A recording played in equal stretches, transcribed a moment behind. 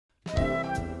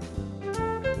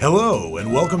Hello,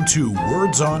 and welcome to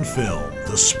Words on Film,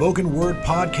 the spoken word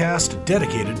podcast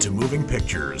dedicated to moving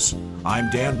pictures.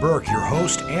 I'm Dan Burke, your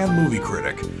host and movie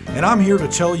critic, and I'm here to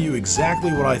tell you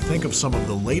exactly what I think of some of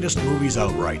the latest movies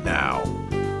out right now.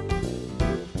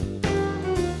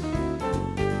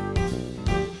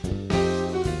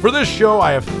 For this show,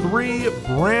 I have 3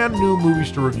 brand new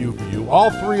movies to review for you.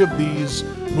 All 3 of these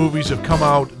movies have come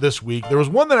out this week. There was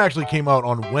one that actually came out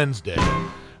on Wednesday,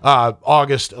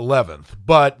 August 11th,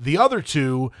 but the other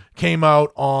 2 came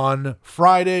out on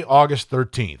Friday, August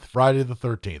 13th. Friday the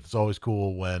 13th. It's always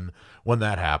cool when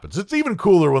that happens. It's even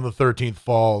cooler when the 13th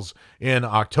falls in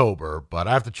October, but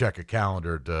I have to check a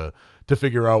calendar to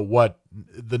figure out what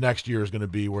the next year is going to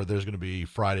be, where there's going to be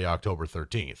Friday, October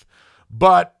 13th.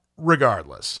 But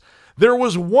regardless, there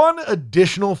was one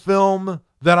additional film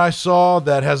that I saw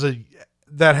that has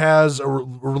a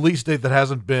release date that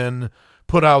hasn't been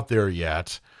put out there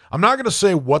yet. I'm not going to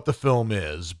say what the film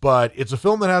is, but it's a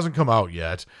film that hasn't come out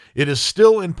yet. It is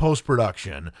still in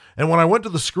post-production, and when I went to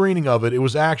the screening of it, it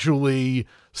was actually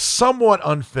somewhat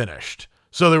unfinished.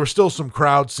 So there were still some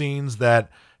crowd scenes that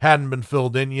hadn't been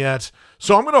filled in yet.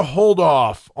 So I'm going to hold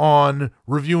off on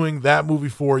reviewing that movie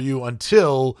for you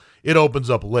until it opens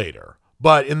up later.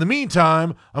 But in the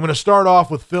meantime, I'm going to start off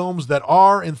with films that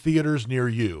are in theaters near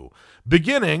you,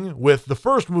 beginning with the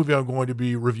first movie I'm going to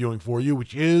be reviewing for you,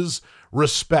 which is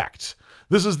Respect.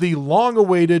 This is the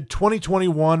long-awaited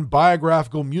 2021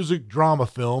 biographical music drama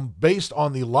film based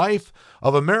on the life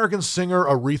of American singer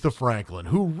Aretha Franklin,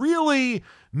 who really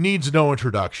needs no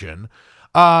introduction.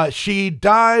 She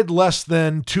died less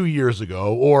than 2 years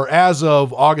ago, or as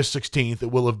of August 16th,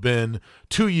 it will have been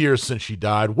 2 years since she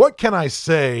died. What can I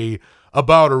say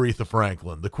about Aretha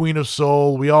Franklin? The Queen of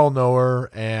Soul, we all know her,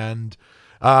 and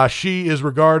she is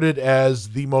regarded as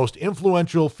the most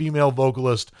influential female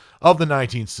vocalist of the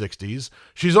 1960s.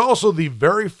 She's also the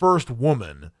very first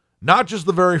woman, not just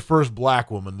the very first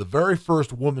black woman, the very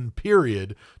first woman,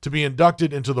 period, to be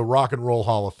inducted into the Rock and Roll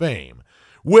Hall of Fame,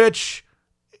 which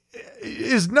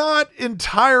is not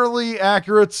entirely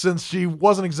accurate since she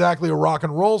wasn't exactly a rock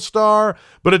and roll star,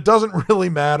 but it doesn't really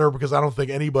matter because I don't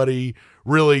think anybody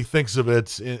really thinks of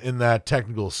it in that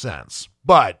technical sense.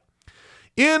 But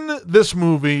in this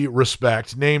movie,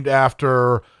 Respect, named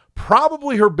after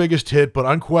probably her biggest hit, but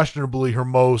unquestionably her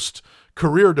most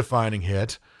career-defining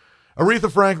hit,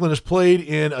 Aretha Franklin is played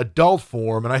in adult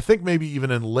form, and I think maybe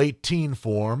even in late teen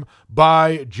form,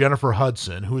 by Jennifer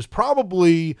Hudson, who is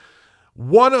probably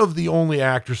one of the only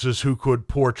actresses who could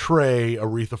portray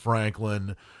Aretha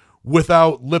Franklin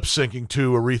without lip-syncing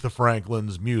to Aretha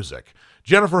Franklin's music.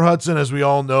 Jennifer Hudson, as we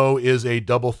all know, is a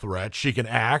double threat. She can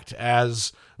act,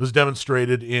 as was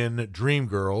demonstrated in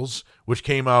Dreamgirls, which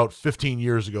came out 15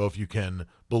 years ago, if you can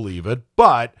believe it.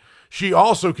 But she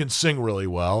also can sing really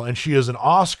well, and she is an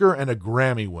Oscar and a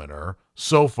Grammy winner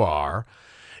so far.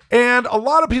 And a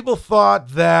lot of people thought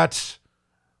that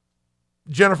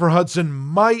Jennifer Hudson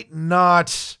might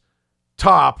not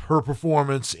top her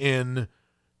performance in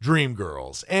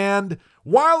Dreamgirls. And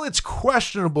while it's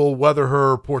questionable whether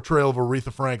her portrayal of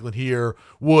Aretha Franklin here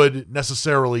would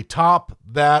necessarily top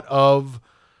that of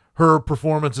her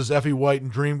performance as Effie White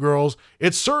in Dreamgirls,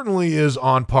 it certainly is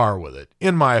on par with it,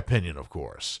 in my opinion, of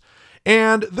course.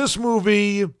 And this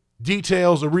movie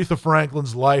details Aretha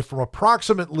Franklin's life from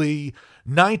approximately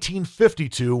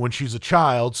 1952, when she's a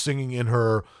child singing in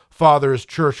her father's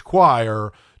church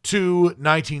choir, to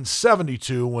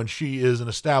 1972, when she is an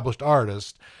established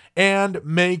artist and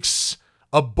makes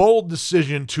a bold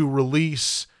decision to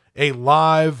release a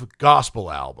live gospel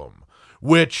album,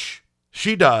 which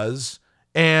she does.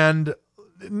 And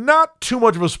not too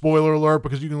much of a spoiler alert,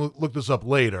 because you can look this up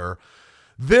later.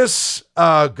 This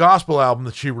gospel album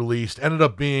that she released ended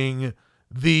up being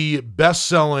the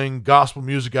best-selling gospel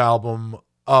music album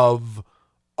of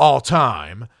all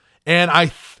time. And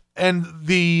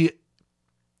the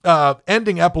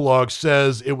ending epilogue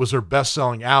says it was her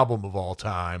best-selling album of all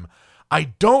time. I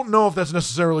don't know if that's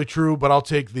necessarily true, but I'll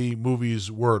take the movie's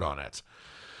word on it.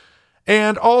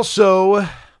 And also,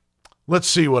 let's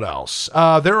see what else.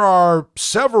 There are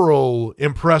several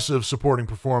impressive supporting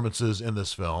performances in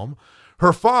this film.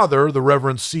 Her father, the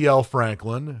Reverend C.L.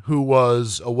 Franklin, who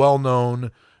was a well-known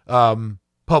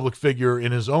public figure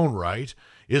in his own right,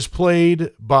 is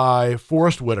played by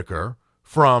Forest Whitaker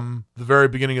from the very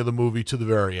beginning of the movie to the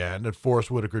very end, and Forest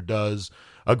Whitaker does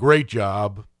a great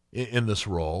job in this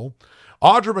role.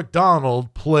 Audra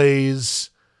McDonald plays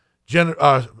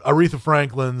Aretha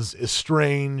Franklin's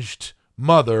estranged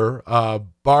mother,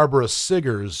 Barbara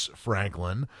Siggers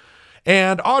Franklin.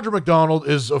 And Audra McDonald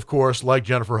is, of course, like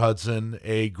Jennifer Hudson,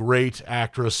 a great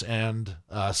actress and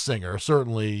singer,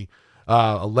 certainly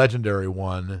a legendary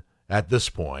one at this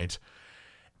point.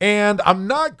 And I'm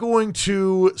not going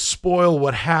to spoil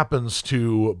what happens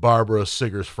to Barbara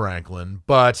Siggers Franklin,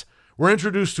 but we're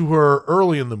introduced to her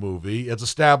early in the movie. It's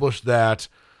established that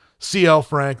C.L.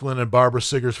 Franklin and Barbara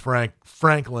Siggers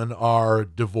Franklin are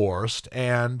divorced,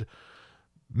 and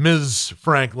Ms.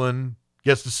 Franklin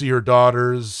gets to see her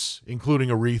daughters, including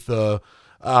Aretha,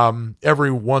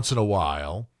 every once in a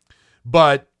while.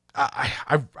 But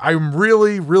I'm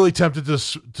really, really tempted to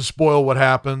spoil what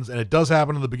happens, and it does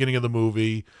happen in the beginning of the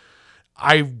movie.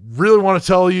 I really want to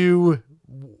tell you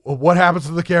what happens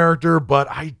to the character, but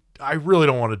I really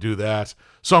don't want to do that,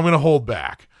 so I'm going to hold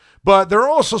back. But there are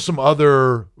also some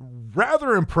other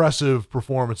rather impressive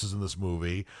performances in this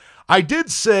movie. I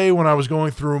did say when I was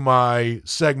going through my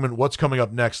segment, What's Coming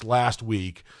Up Next, last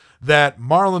week, that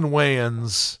Marlon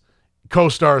Wayans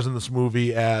co-stars in this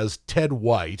movie as Ted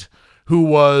White, who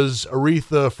was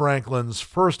Aretha Franklin's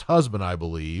first husband, I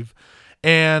believe,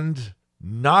 and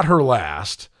not her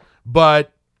last.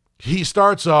 But he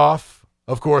starts off,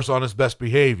 of course, on his best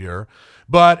behavior.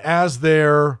 But as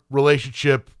their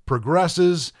relationship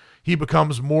progresses, he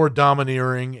becomes more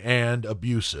domineering and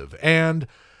abusive. And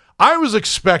I was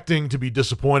expecting to be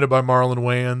disappointed by Marlon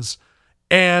Wayans.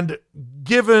 And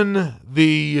given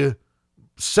the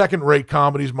second-rate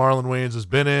comedies Marlon Wayans has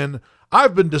been in,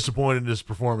 I've been disappointed in his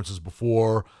performances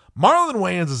before. Marlon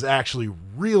Wayans is actually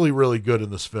really, really good in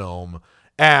this film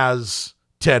as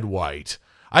Ted White.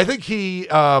 I think he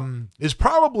is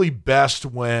probably best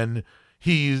when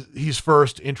he's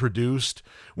first introduced.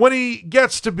 When he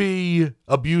gets to be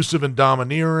abusive and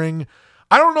domineering,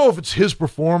 I don't know if it's his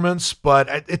performance, but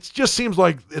it just seems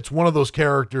like it's one of those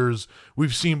characters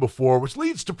we've seen before, which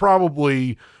leads to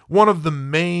probably one of the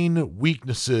main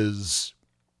weaknesses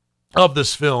of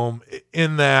this film,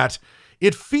 in that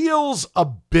it feels a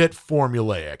bit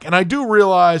formulaic. And I do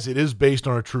realize it is based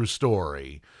on a true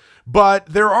story, but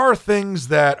there are things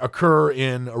that occur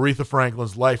in Aretha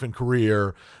Franklin's life and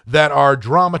career that are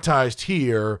dramatized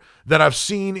here that I've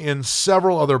seen in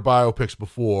several other biopics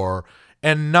before,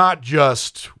 and not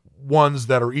just ones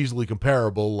that are easily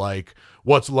comparable, like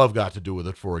What's Love Got to Do with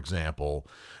It, for example.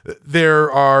 There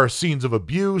are scenes of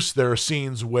abuse. There are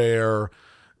scenes where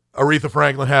Aretha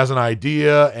Franklin has an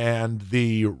idea and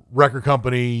the record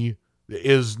company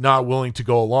is not willing to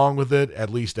go along with it,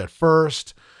 at least at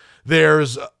first.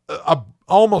 There's a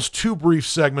almost too brief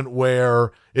segment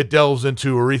where it delves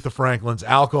into Aretha Franklin's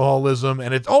alcoholism,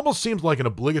 and it almost seems like an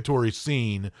obligatory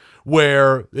scene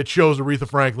where it shows Aretha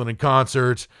Franklin in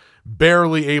concert,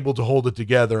 barely able to hold it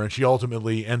together, and she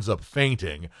ultimately ends up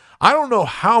fainting. I don't know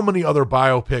how many other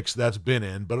biopics that's been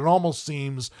in, but it almost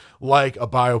seems like a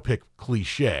biopic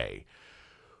cliche.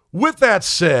 With that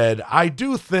said, I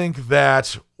do think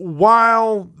that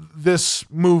while this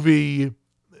movie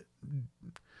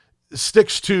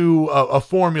sticks to a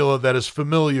formula that is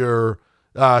familiar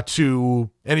to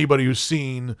anybody who's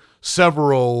seen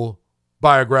several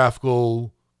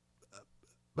biographical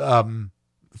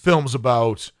films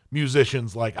about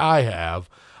musicians like I have,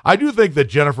 I do think that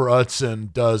Jennifer Hudson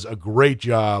does a great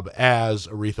job as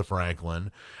Aretha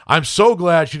Franklin. I'm so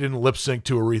glad she didn't lip sync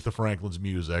to Aretha Franklin's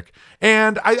music.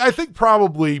 And I think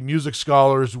probably music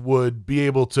scholars would be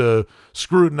able to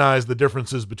scrutinize the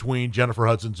differences between Jennifer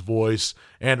Hudson's voice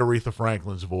and Aretha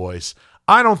Franklin's voice.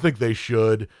 I don't think they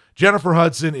should. Jennifer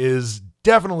Hudson is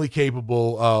definitely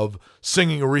capable of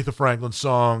singing Aretha Franklin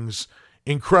songs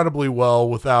incredibly well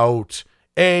without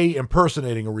A,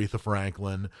 impersonating Aretha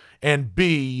Franklin, and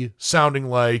B, sounding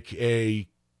like a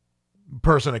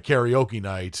person at karaoke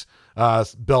night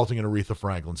belting an Aretha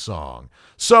Franklin song.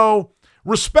 So,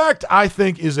 Respect, I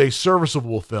think, is a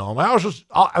serviceable film. I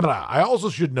also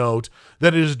should note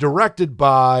that it is directed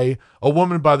by a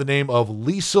woman by the name of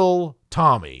Liesl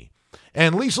Tommy.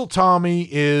 And Liesl Tommy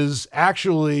is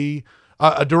actually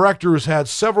a director who's had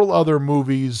several other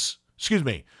movies.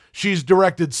 She's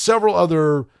directed several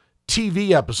other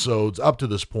TV episodes up to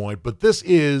this point, but this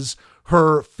is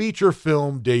her feature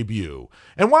film debut.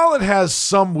 And while it has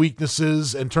some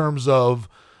weaknesses in terms of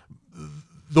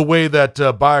the way that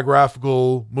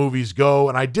biographical movies go,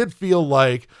 and I did feel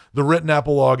like the written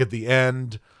epilogue at the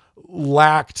end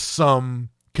lacked some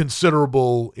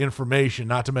considerable information,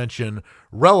 not to mention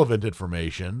relevant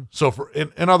information. So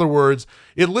in other words,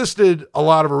 it listed a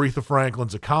lot of Aretha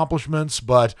Franklin's accomplishments,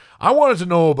 but I wanted to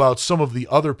know about some of the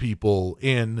other people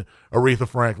in Aretha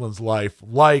Franklin's life,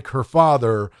 like her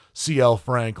father, C.L.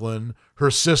 Franklin,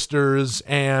 her sisters,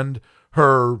 and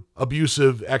her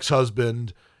abusive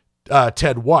ex-husband,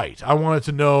 Ted White. I wanted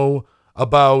to know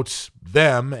about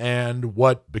them and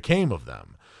what became of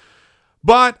them.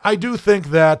 But I do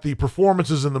think that the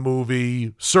performances in the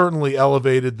movie certainly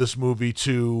elevated this movie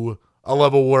to a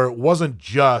level where it wasn't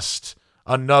just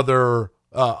another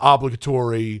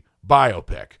obligatory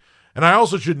biopic. And I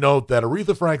also should note that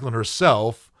Aretha Franklin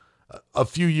herself, a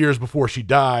few years before she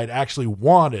died, actually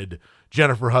wanted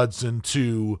Jennifer Hudson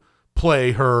to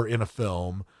play her in a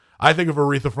film. I think if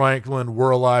Aretha Franklin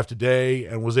were alive today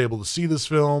and was able to see this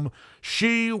film,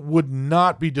 she would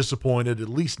not be disappointed, at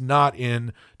least not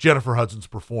in Jennifer Hudson's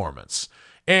performance.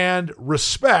 And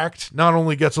respect not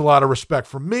only gets a lot of respect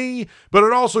from me, but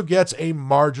it also gets a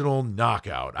marginal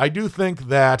knockout. I do think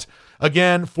that,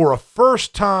 again, for a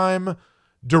first-time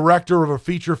director of a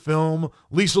feature film,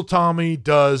 Liesl Tommy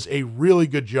does a really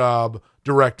good job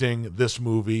directing this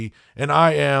movie, and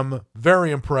I am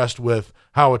very impressed with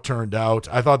how it turned out.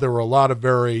 I thought there were a lot of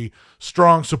very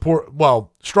strong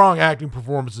acting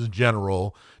performances in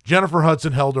general. Jennifer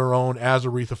Hudson held her own as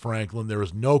Aretha Franklin. There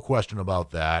is no question about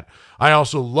that. I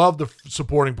also love the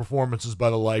supporting performances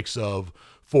by the likes of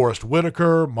Forrest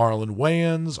Whitaker, Marlon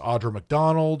Wayans, Audra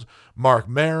McDonald, Mark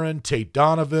Maron, Tate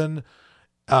Donovan,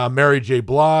 Mary J.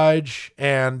 Blige,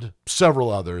 and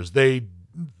several others.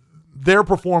 Their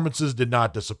performances did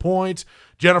not disappoint.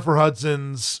 Jennifer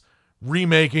Hudson's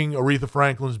remaking Aretha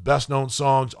Franklin's best-known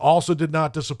songs also did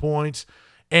not disappoint.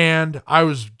 And I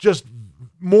was just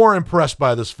more impressed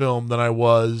by this film than I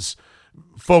was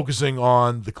focusing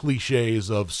on the cliches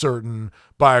of certain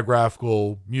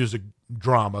biographical music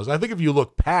dramas. I think if you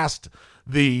look past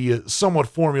the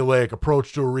somewhat formulaic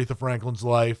approach to Aretha Franklin's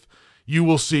life, you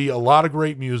will see a lot of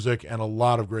great music and a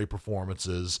lot of great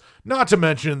performances, not to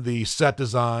mention the set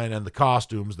design and the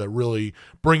costumes that really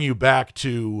bring you back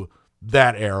to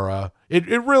that era. I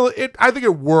think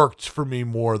it worked for me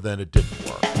more than it didn't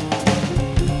work.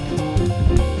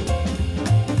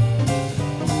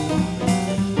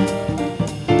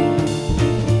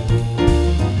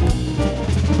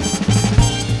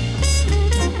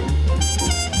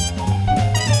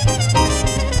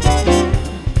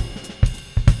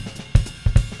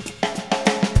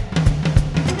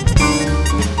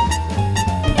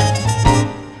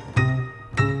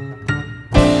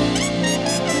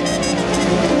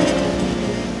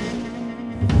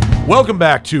 Welcome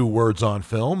back to Words on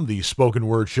Film, the spoken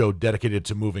word show dedicated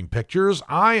to moving pictures.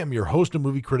 I am your host and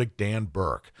movie critic, Dan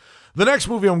Burke. The next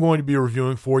movie I'm going to be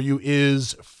reviewing for you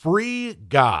is Free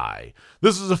Guy.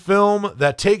 This is a film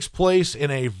that takes place in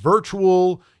a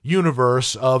virtual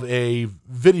universe of a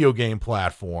video game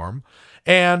platform,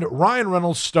 and Ryan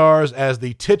Reynolds stars as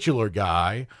the titular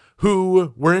guy,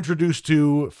 who we're introduced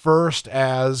to first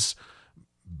as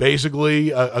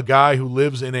basically a guy who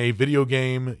lives in a video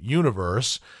game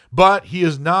universe, but he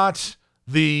is not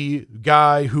the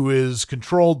guy who is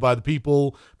controlled by the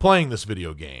people playing this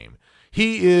video game.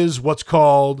 He is what's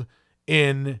called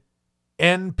an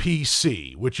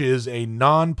NPC, which is a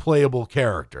non-playable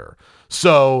character.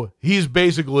 So he's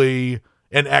basically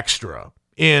an extra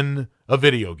in a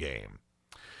video game.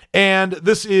 And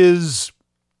this is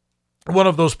one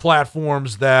of those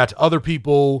platforms that other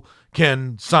people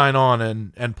can sign on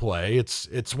and play.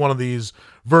 It's one of these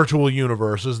virtual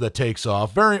universes that takes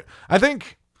off. I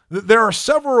think there are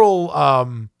several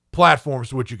platforms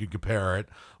to which you could compare it,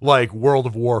 like World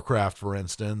of Warcraft, for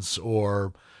instance,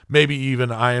 or maybe even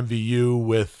IMVU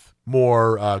with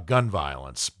more gun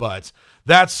violence. But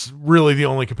that's really the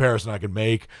only comparison I can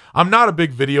make. I'm not a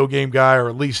big video game guy, or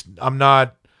at least I'm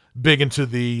not big into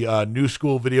the new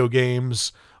school video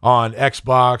games on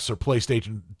Xbox or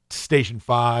PlayStation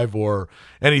 5 or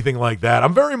anything like that.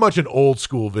 I'm very much an old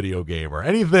school video gamer.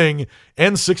 Anything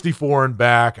N64 and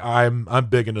back, I'm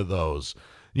big into those.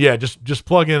 Yeah, just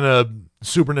plug in a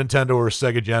Super Nintendo or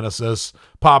Sega Genesis,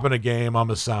 pop in a game,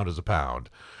 I'm as sound as a pound.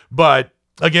 But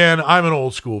again, I'm an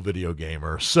old school video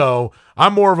gamer, so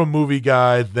I'm more of a movie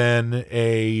guy than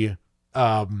a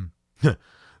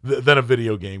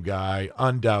video game guy,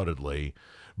 undoubtedly.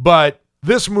 But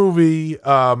this movie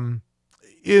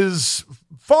is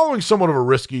following somewhat of a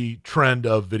risky trend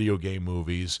of video game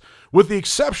movies. With the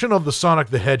exception of the Sonic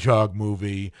the Hedgehog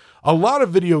movie, a lot of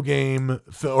video game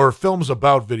or films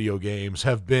about video games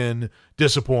have been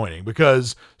disappointing,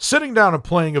 because sitting down and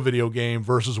playing a video game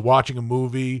versus watching a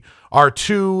movie are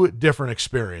two different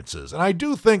experiences. And I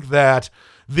do think that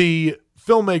the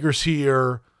filmmakers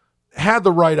here had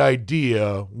the right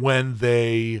idea when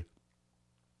they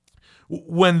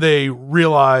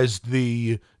realized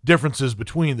the differences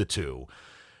between the two.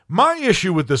 My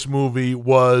issue with this movie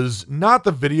was not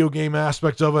the video game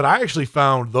aspect of it. I actually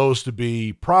found those to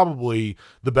be probably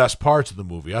the best parts of the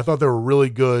movie. I thought there were really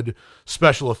good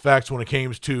special effects when it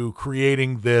came to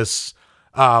creating this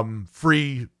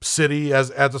free city, as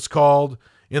it's called,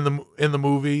 in the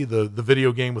movie, the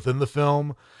video game within the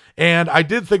film. And I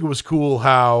did think it was cool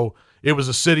how it was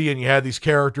a city and you had these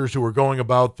characters who were going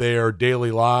about their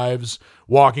daily lives,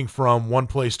 walking from one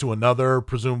place to another,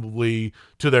 presumably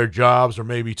to their jobs or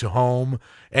maybe to home.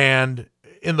 And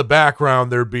in the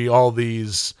background, there'd be all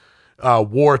these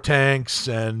war tanks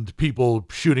and people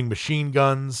shooting machine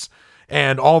guns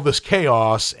and all this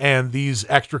chaos, and these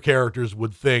extra characters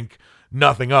would think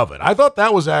nothing of it. I thought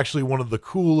that was actually one of the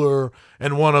cooler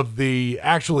and one of the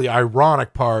actually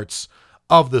ironic parts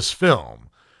of this film.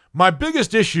 My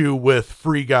biggest issue with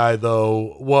Free Guy,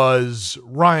 though, was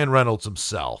Ryan Reynolds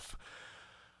himself.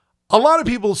 A lot of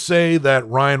people say that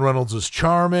Ryan Reynolds is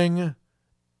charming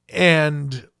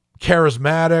and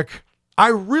charismatic. I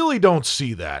really don't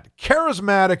see that.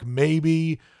 Charismatic,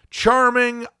 maybe.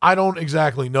 Charming, I don't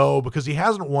exactly know because he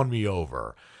hasn't won me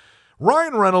over.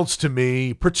 Ryan Reynolds, to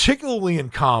me, particularly in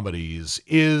comedies,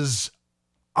 is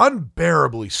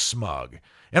unbearably smug.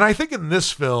 And I think in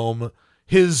this film,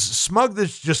 his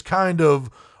smugness just kind of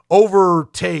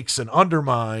overtakes and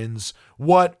undermines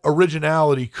what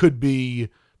originality could be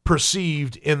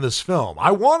perceived in this film.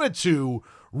 I wanted to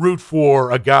root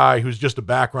for a guy who's just a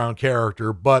background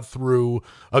character, but through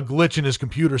a glitch in his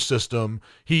computer system,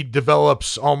 he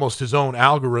develops almost his own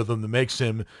algorithm that makes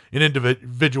him an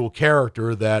individual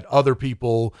character that other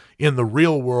people in the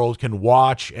real world can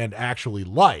watch and actually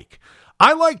like.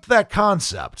 I liked that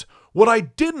concept. What I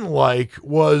didn't like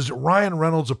was Ryan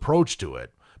Reynolds' approach to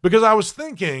it, because I was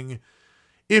thinking,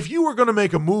 if you were going to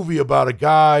make a movie about a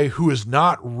guy who is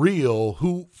not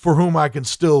real, for whom I can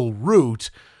still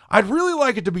root, I'd really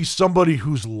like it to be somebody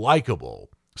who's likable.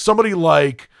 Somebody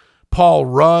like Paul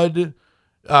Rudd,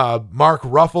 Mark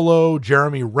Ruffalo,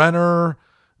 Jeremy Renner,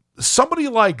 somebody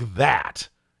like that.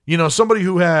 You know, somebody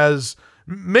who has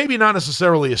maybe not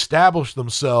necessarily established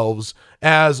themselves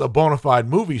as a bona fide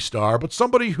movie star, but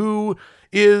somebody who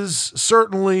is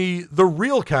certainly the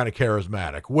real kind of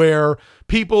charismatic, where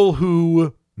people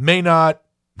who may not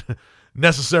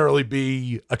necessarily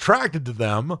be attracted to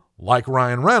them, like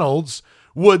Ryan Reynolds,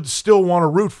 would still want to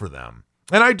root for them.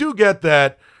 And I do get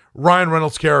that Ryan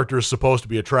Reynolds' character is supposed to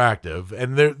be attractive,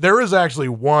 and there is actually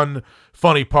one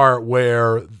funny part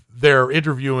where they're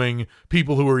interviewing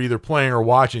people who are either playing or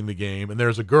watching the game, and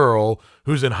there's a girl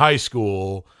who's in high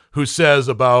school who says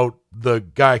about the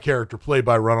guy character played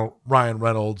by Ryan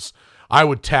Reynolds, "I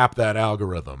would tap that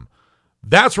algorithm."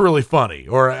 That's really funny.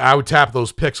 Or "I would tap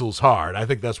those pixels hard." I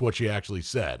think that's what she actually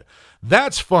said.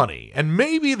 That's funny. And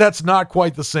maybe that's not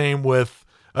quite the same with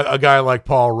a guy like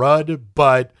Paul Rudd.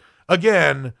 But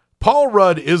again, Paul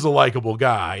Rudd is a likable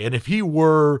guy. And if he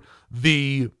were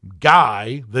the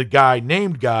guy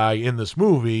named Guy in this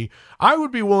movie, I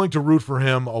would be willing to root for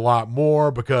him a lot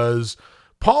more, because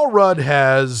Paul Rudd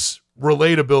has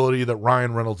relatability that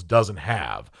Ryan Reynolds doesn't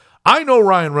have. I know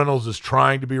Ryan Reynolds is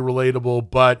trying to be relatable,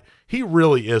 but he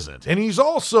really isn't. And he's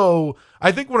also,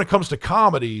 I think when it comes to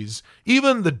comedies,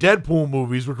 even the Deadpool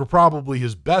movies, which were probably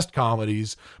his best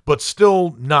comedies, but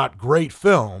still not great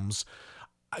films,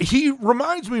 he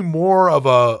reminds me more of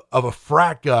a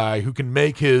frat guy who can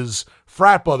make his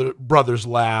frat brothers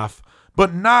laugh,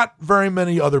 but not very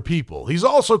many other people. He's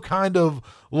also kind of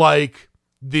like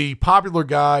the popular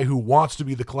guy who wants to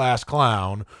be the class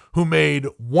clown, who made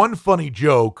one funny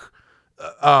joke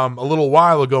a little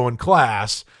while ago in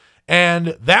class,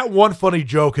 and that one funny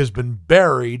joke has been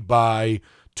buried by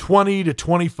 20 to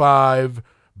 25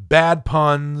 bad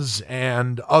puns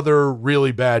and other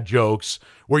really bad jokes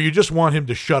where you just want him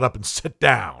to shut up and sit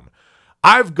down.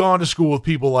 I've gone to school with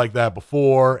people like that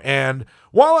before, and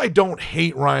while I don't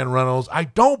hate Ryan Reynolds, I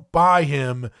don't buy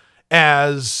him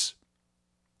as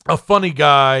a funny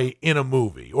guy in a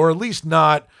movie, or at least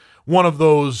not one of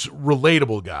those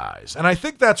relatable guys. And I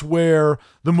think that's where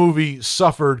the movie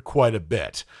suffered quite a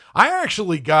bit. I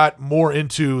actually got more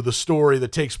into the story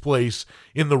that takes place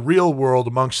in the real world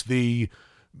amongst the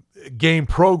game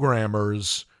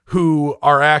programmers who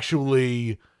are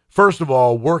actually, first of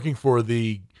all, working for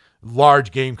the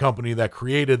large game company that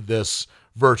created this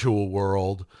virtual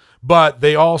world, but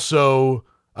they also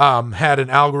had an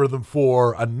algorithm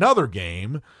for another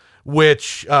game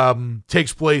which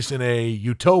takes place in a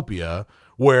utopia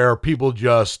where people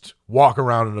just walk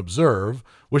around and observe,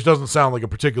 which doesn't sound like a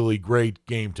particularly great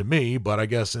game to me, but I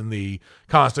guess in the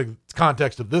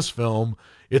context of this film,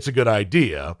 it's a good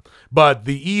idea. But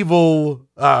the evil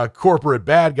corporate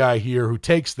bad guy here who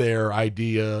takes their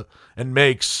idea and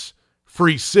makes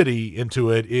Free City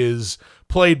into it is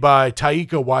played by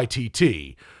Taika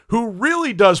Waititi, who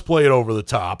really does play it over the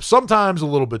top, sometimes a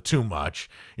little bit too much.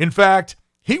 In fact,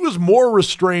 he was more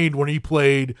restrained when he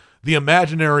played the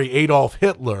imaginary Adolf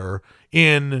Hitler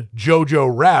in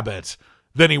Jojo Rabbit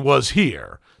than he was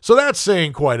here. So that's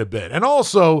saying quite a bit. And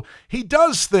also, he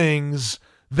does things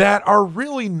that are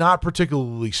really not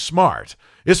particularly smart,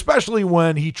 especially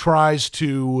when he tries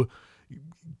to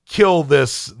kill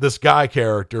this guy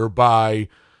character by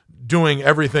doing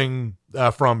everything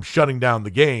from shutting down the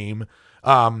game.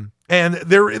 And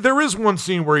there is one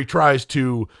scene where he tries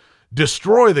to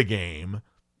destroy the game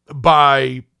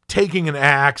by taking an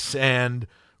axe and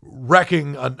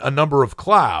wrecking a number of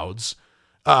clouds.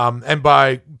 And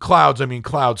by clouds, I mean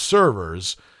cloud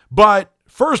servers. But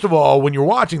first of all, when you're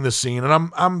watching this scene,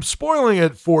 and I'm spoiling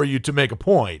it for you to make a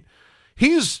point,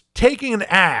 he's taking an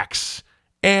axe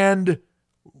and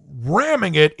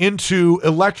ramming it into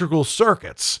electrical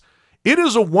circuits. It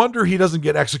is a wonder he doesn't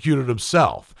get executed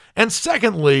himself. And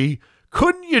secondly,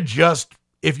 couldn't you just,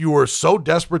 if you were so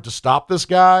desperate to stop this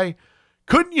guy,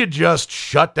 couldn't you just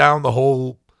shut down the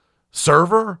whole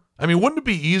server? I mean, wouldn't it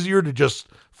be easier to just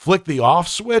flick the off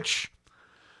switch?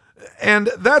 And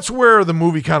that's where the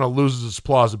movie kind of loses its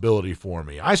plausibility for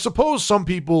me. I suppose some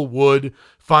people would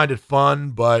find it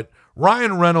fun, but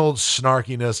Ryan Reynolds'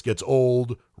 snarkiness gets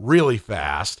old really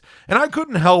fast. And I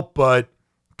couldn't help but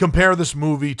compare this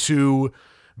movie to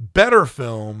better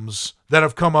films that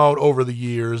have come out over the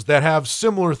years that have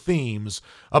similar themes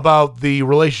about the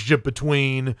relationship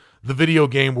between the video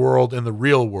game world and the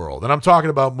real world. And I'm talking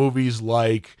about movies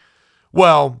like,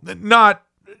 well, not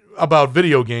about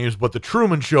video games, but The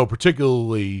Truman Show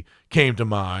particularly came to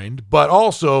mind, but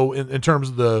also in terms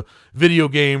of the video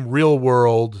game real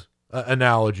world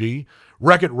analogy,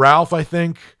 Wreck-It Ralph, I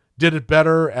think, did it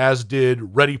better, as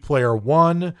did Ready Player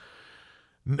One.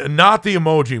 Not the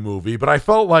Emoji Movie, but I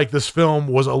felt like this film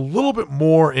was a little bit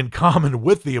more in common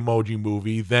with the Emoji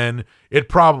Movie than it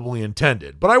probably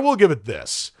intended. But I will give it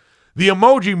this. The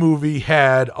Emoji Movie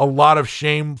had a lot of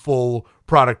shameful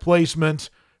product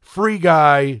placement. Free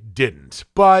Guy didn't,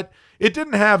 but it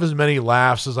didn't have as many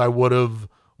laughs as I would have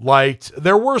liked.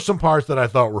 There were some parts that I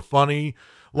thought were funny,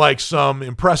 like some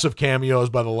impressive cameos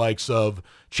by the likes of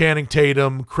Channing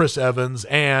Tatum, Chris Evans,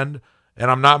 and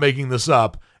I'm not making this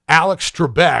up, Alex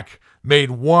Trebek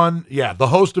the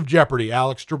host of Jeopardy,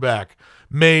 Alex Trebek,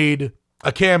 made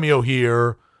a cameo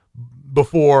here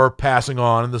before passing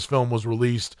on, and this film was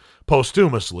released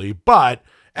posthumously. But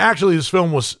actually, this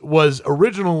film was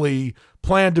originally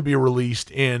planned to be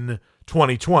released in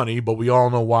 2020, but we all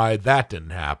know why that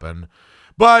didn't happen.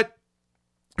 But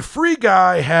Free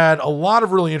Guy had a lot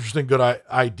of really interesting good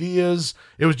ideas.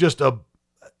 It was just a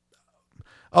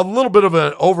little bit of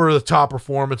an over-the-top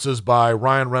performances by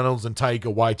Ryan Reynolds and Taika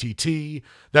Waititi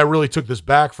that really took this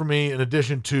back for me, in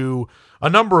addition to a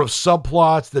number of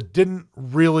subplots that didn't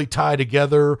really tie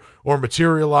together or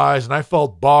materialize, and I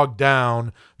felt bogged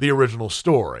down the original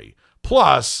story.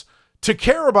 Plus, to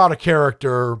care about a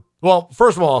character, well,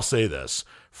 first of all, I'll say this.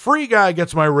 Free Guy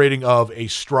gets my rating of a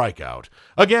strikeout.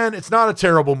 Again, it's not a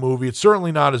terrible movie. It's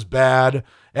certainly not as bad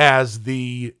as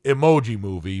the Emoji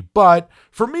Movie, but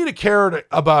for me to care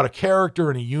about a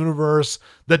character in a universe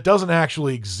that doesn't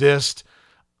actually exist,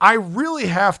 I really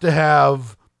have to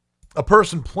have a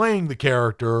person playing the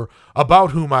character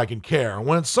about whom I can care. And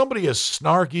when it's somebody as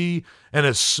snarky and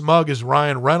as smug as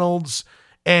Ryan Reynolds,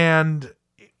 and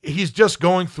he's just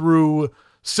going through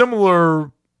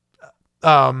similar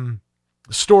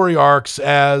story arcs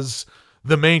as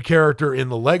the main character in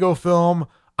the Lego film,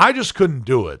 I just couldn't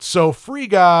do it. So Free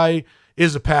Guy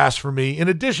is a pass for me, in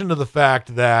addition to the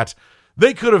fact that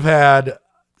they could have had,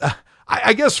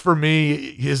 I guess for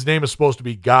me, his name is supposed to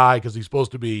be Guy because he's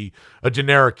supposed to be a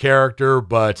generic character,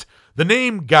 but the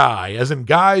name Guy, as in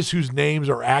guys whose names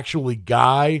are actually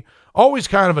Guy, always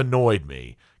kind of annoyed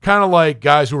me. Kind of like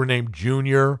guys who were named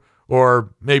Junior,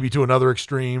 or maybe to another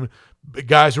extreme,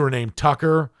 guys who are named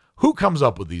Tucker. Who comes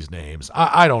up with these names?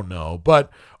 I don't know. But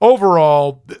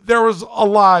overall, there was a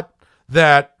lot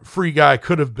that Free Guy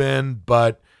could have been,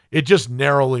 but it just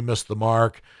narrowly missed the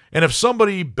mark. And if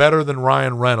somebody better than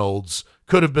Ryan Reynolds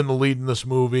could have been the lead in this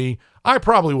movie, I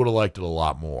probably would have liked it a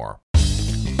lot more.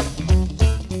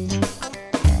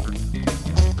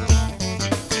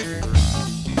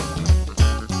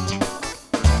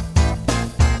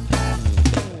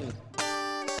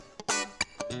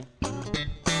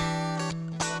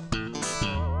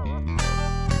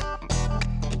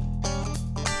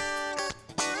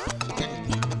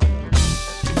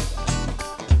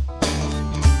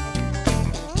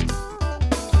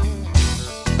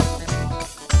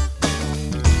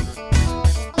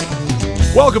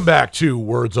 Welcome back to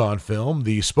Words on Film,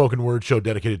 the spoken word show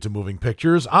dedicated to moving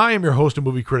pictures. I am your host and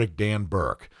movie critic, Dan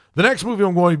Burke. The next movie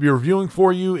I'm going to be reviewing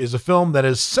for you is a film that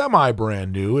is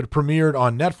semi-brand new. It premiered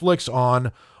on Netflix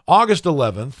on August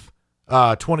 11th,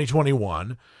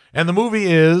 2021. And the movie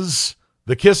is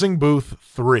The Kissing Booth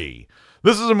 3.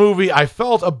 This is a movie I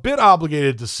felt a bit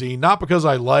obligated to see, not because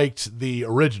I liked the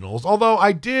originals, although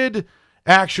I did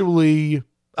actually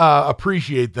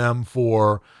appreciate them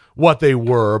for what they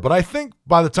were. But I think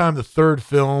by the time the third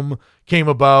film came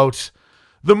about,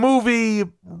 the movie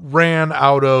ran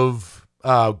out of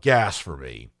gas for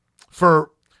me.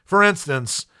 For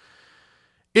instance,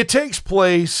 it takes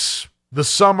place the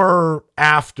summer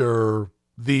after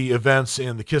the events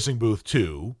in The Kissing Booth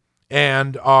 2,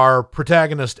 and our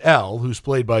protagonist, Elle, who's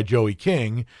played by Joey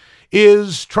King,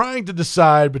 is trying to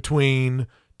decide between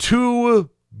two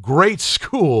great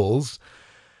schools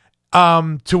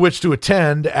to which to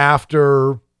attend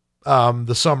after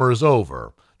the summer is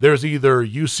over. There's either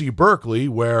UC Berkeley,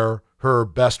 where her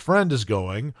best friend is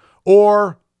going,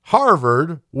 or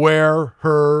Harvard, where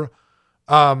her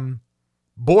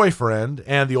boyfriend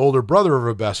and the older brother of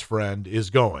her best friend is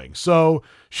going. So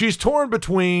she's torn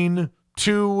between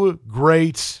two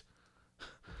great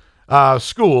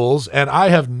schools, and I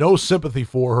have no sympathy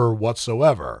for her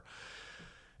whatsoever.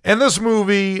 And this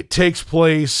movie takes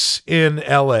place in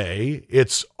LA.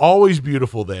 It's always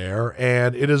beautiful there,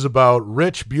 and it is about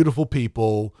rich, beautiful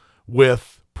people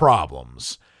with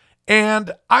problems.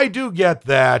 And I do get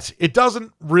that it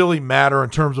doesn't really matter in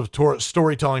terms of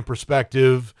storytelling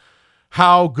perspective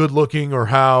how good-looking or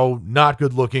how not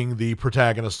good-looking the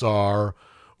protagonists are,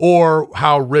 or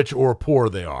how rich or poor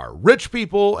they are. Rich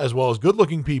people, as well as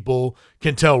good-looking people,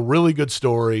 can tell really good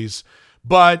stories,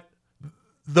 but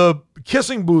The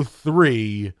Kissing Booth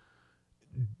 3,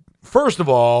 first of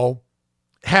all,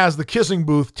 has The Kissing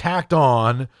Booth tacked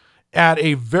on at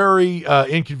a very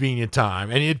inconvenient time,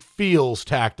 and it feels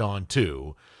tacked on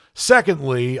too.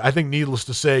 Secondly, I think needless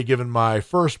to say, given my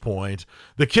first point,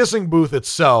 The Kissing Booth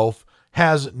itself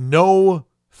has no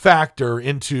factor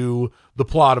into the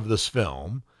plot of this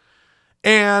film.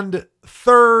 And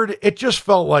third, it just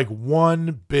felt like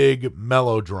one big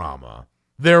melodrama.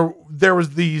 There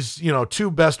was these,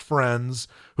 two best friends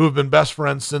who have been best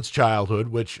friends since childhood,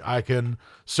 which I can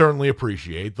certainly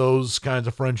appreciate. Those kinds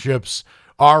of friendships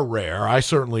are rare. I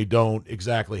certainly don't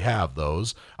exactly have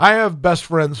those. I have best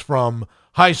friends from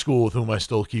high school with whom I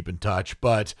still keep in touch,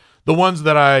 but the ones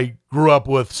that I grew up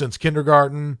with since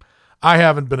kindergarten, I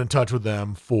haven't been in touch with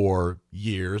them for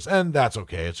years, and that's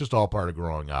okay. It's just all part of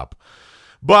growing up.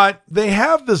 But they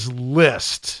have this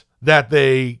list that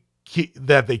they keep.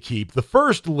 The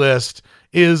first list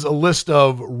is a list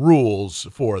of rules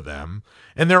for them,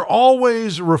 and they're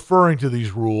always referring to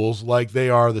these rules like they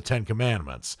are the Ten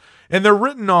Commandments. And they're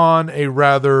written on a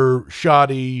rather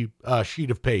shoddy sheet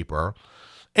of paper.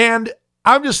 And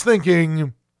I'm just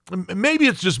thinking, maybe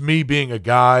it's just me being a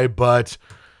guy, but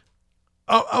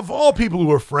of all people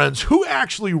who are friends, who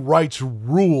actually writes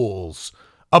rules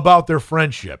about their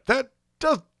friendship? That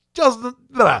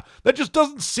just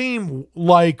doesn't seem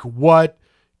like what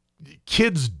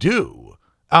kids do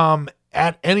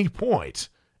at any point.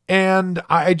 And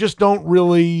I just don't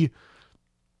really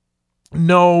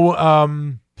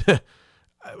know.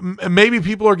 Maybe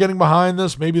people are getting behind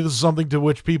this. Maybe this is something to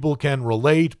which people can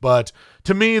relate. But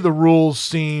to me, the rules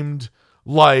seemed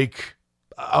like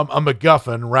a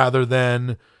MacGuffin rather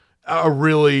than a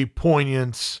really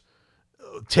poignant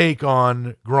take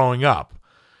on growing up.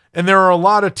 And there are a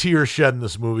lot of tears shed in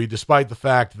this movie, despite the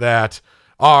fact that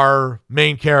our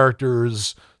main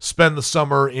characters spend the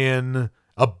summer in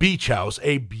a beach house,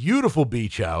 a beautiful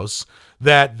beach house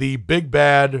that the big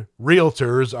bad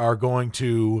realtors are going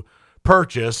to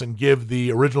purchase and give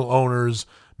the original owners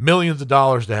millions of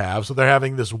dollars to have. So they're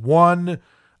having this one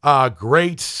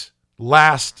great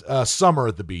last summer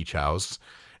at the beach house,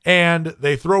 and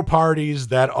they throw parties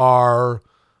that are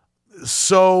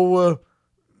so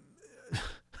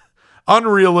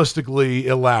unrealistically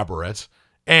elaborate,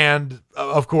 and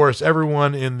of course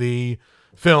everyone in the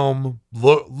film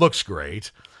looks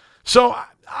great. So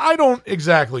I don't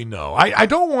exactly know. I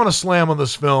don't want to slam on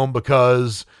this film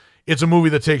because it's a movie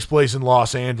that takes place in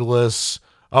Los Angeles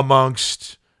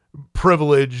amongst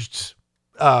privileged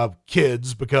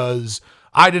kids, because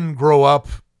I didn't grow up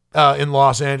in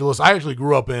Los Angeles. I actually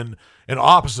grew up in an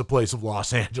opposite place of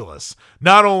Los Angeles.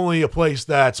 Not only a place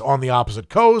that's on the opposite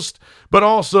coast, but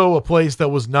also a place that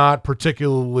was not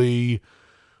particularly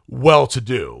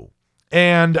well-to-do.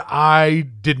 And I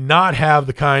did not have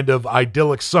the kind of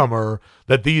idyllic summer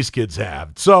that these kids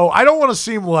have. So I don't want to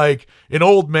seem like an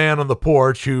old man on the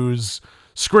porch who's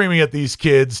screaming at these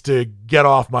kids to get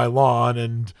off my lawn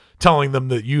and telling them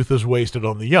that youth is wasted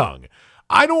on the young.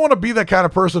 I don't want to be that kind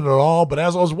of person at all, but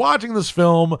as I was watching this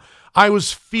film, I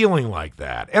was feeling like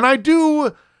that. And I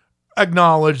do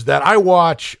acknowledge that I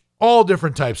watch all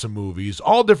different types of movies,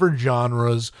 all different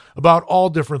genres, about all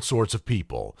different sorts of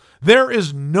people. There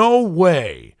is no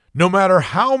way, no matter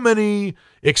how many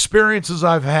experiences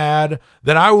I've had,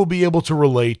 that I will be able to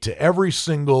relate to every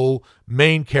single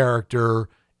main character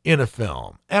in a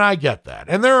film. And I get that.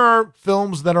 And there are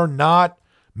films that are not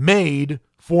made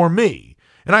for me.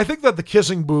 And I think that The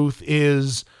Kissing Booth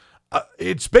is,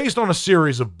 it's based on a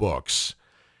series of books.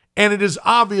 And it is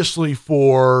obviously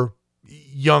for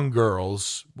young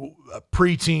girls,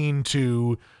 preteen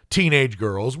to teenage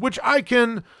girls, which I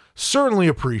can certainly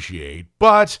appreciate.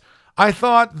 But I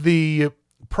thought the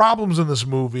problems in this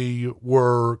movie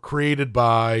were created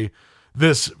by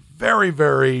this very,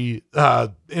 very,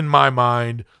 in my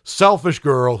mind, selfish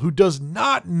girl who does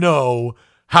not know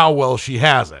how well she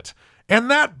has it. And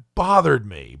that bothered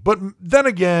me. But then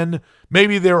again,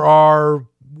 maybe there are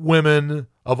women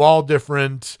of all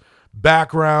different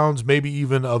backgrounds, maybe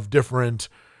even of different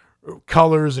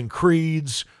colors and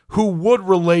creeds, who would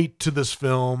relate to this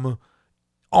film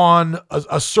on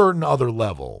a certain other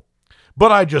level.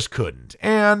 But I just couldn't.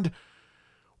 And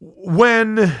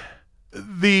when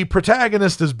the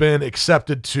protagonist has been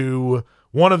accepted to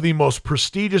one of the most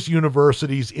prestigious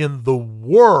universities in the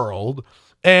world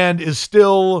and is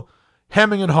still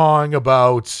hemming and hawing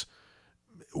about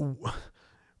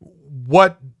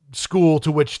what school to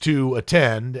which to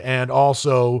attend, and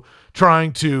also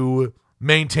trying to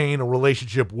maintain a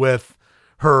relationship with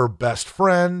her best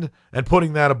friend and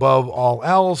putting that above all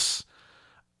else,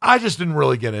 I just didn't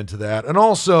really get into that. And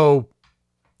also,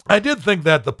 I did think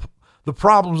that the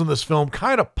problems in this film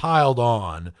kind of piled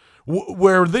on,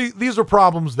 where these are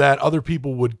problems that other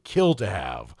people would kill to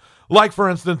have. Like, for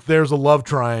instance, there's a love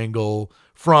triangle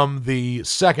from the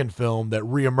second film that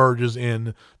reemerges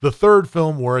in the third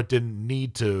film where it didn't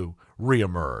need to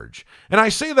reemerge. And I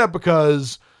say that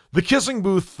because The Kissing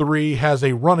Booth 3 has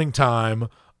a running time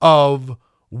of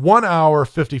 1 hour,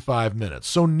 55 minutes,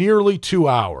 so nearly 2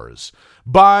 hours.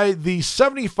 By the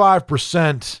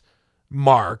 75%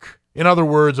 mark, in other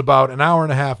words, about an hour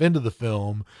and a half into the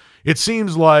film, it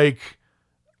seems like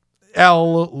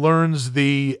Elle learns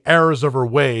the errors of her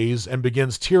ways and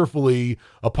begins tearfully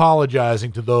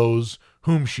apologizing to those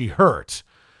whom she hurt.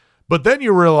 But then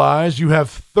you realize you have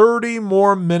 30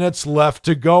 more minutes left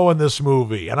to go in this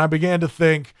movie. And I began to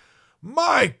think,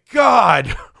 my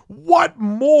God, what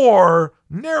more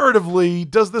narratively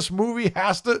does this movie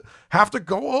have to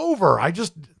go over? I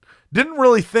just didn't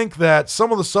really think that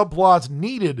some of the subplots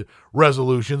needed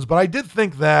resolutions, but I did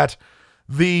think that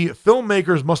the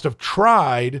filmmakers must have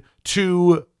tried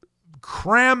to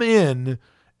cram in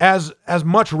as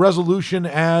much resolution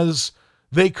as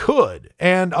they could.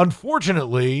 And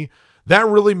unfortunately, that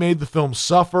really made the film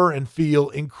suffer and feel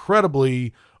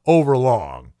incredibly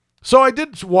overlong. So I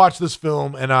did watch this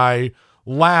film and I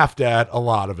laughed at a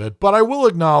lot of it, but I will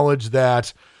acknowledge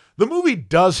that the movie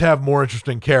does have more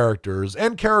interesting characters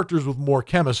and characters with more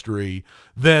chemistry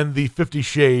than the 50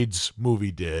 Shades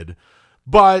movie did.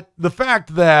 But the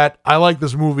fact that I like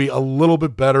this movie a little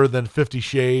bit better than 50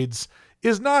 Shades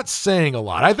is not saying a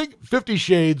lot. I think 50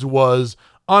 Shades was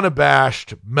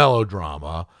unabashed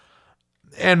melodrama.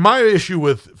 And my issue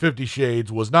with 50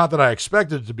 Shades was not that I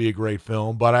expected it to be a great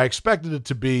film, but I expected it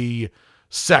to be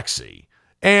sexy.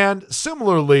 And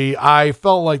similarly, I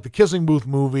felt like the Kissing Booth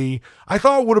movie, I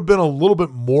thought it would have been a little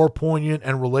bit more poignant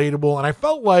and relatable. And I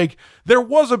felt like there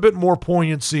was a bit more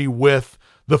poignancy with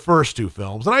the first two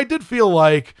films. And I did feel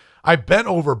like I bent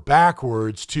over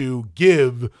backwards to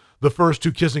give the first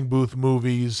two Kissing Booth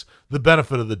movies the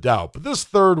benefit of the doubt. But this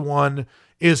third one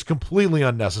is completely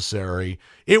unnecessary.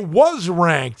 It was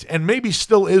ranked, and maybe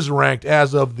still is ranked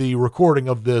as of the recording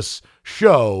of this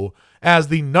show, as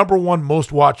the #1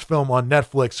 most watched film on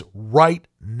Netflix right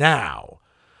now.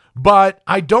 But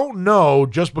I don't know,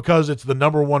 just because it's the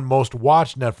 #1 most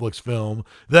watched Netflix film,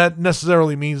 that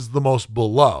necessarily means the most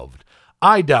beloved.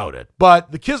 I doubt it.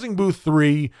 But The Kissing Booth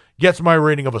 3 gets my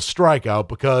rating of a strikeout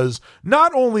because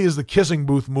not only is the Kissing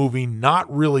Booth movie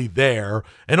not really there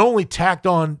and only tacked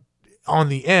on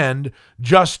the end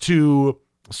just to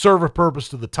serve a purpose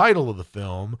to the title of the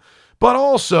film, but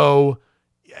also,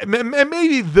 and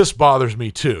maybe this bothers me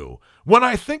too, when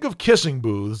I think of kissing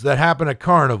booths that happen at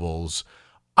carnivals,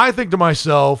 I think to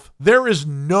myself, there is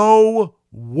no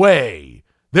way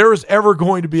there is ever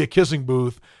going to be a kissing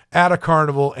booth at a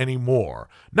carnival anymore.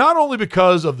 Not only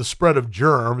because of the spread of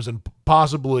germs and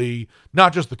possibly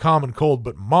not just the common cold,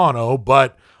 but mono,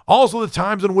 but also the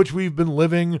times in which we've been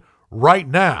living right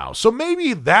now. So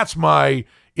maybe that's my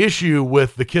issue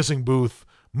with the Kissing Booth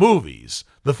movies.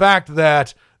 The fact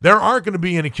that there aren't going to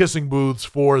be any kissing booths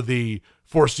for the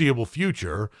foreseeable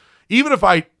future. Even if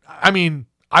I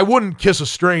I wouldn't kiss a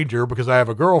stranger because I have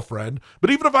a girlfriend, but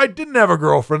even if I didn't have a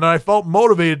girlfriend and I felt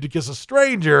motivated to kiss a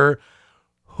stranger,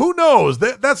 who knows?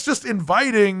 That's just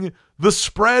inviting the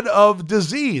spread of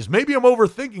disease. Maybe I'm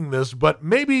overthinking this, but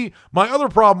maybe my other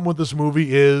problem with this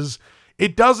movie is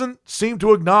it doesn't seem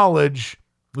to acknowledge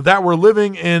that we're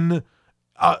living in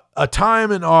a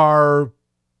time in our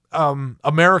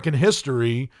American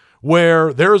history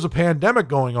where there is a pandemic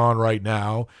going on right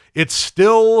now. It's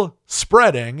still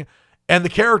spreading, and the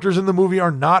characters in the movie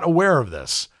are not aware of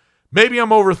this. Maybe I'm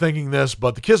overthinking this,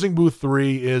 but The Kissing Booth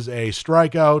 3 is a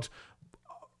strikeout.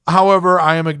 However,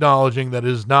 I am acknowledging that it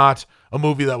is not a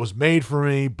movie that was made for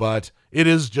me, but it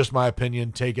is just my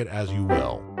opinion. Take it as you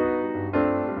will.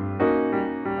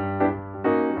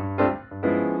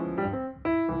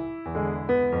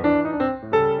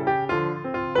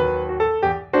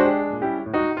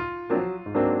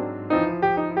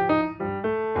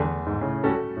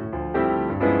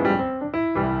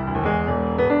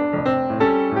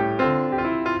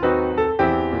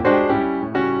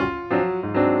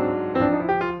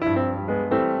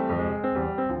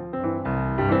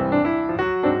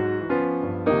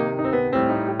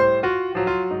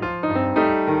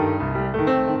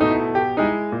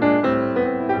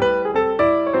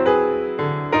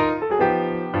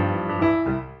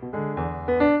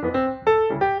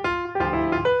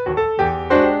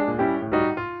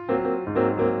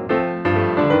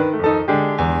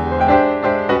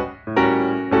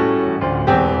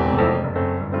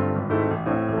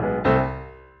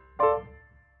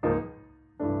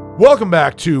 Welcome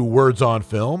back to Words on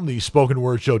Film, the spoken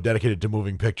word show dedicated to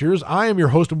moving pictures. I am your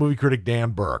host and movie critic,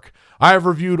 Dan Burke. I have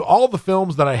reviewed all the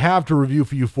films that I have to review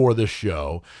for you for this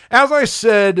show. As I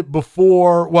said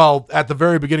before, well, at the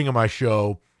very beginning of my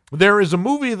show, there is a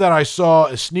movie that I saw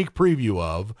a sneak preview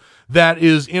of that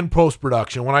is in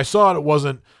post-production. When I saw it, it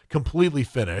wasn't completely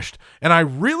finished, and I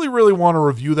really, really want to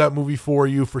review that movie for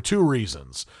you for two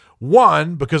reasons.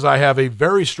 One, because I have a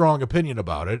very strong opinion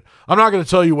about it. I'm not going to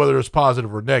tell you whether it's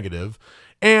positive or negative.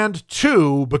 And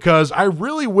two, because I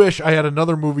really wish I had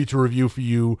another movie to review for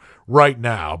you right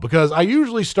now, because I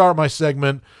usually start my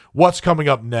segment, what's coming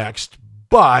up next,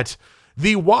 but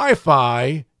the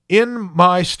Wi-Fi in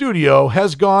my studio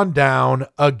has gone down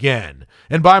again.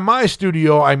 And by my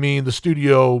studio, I mean the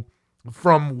studio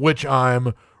from which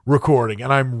I'm recording.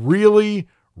 And I'm really,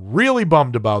 really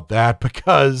bummed about that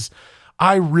because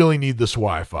I really need this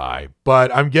Wi-Fi,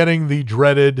 but I'm getting the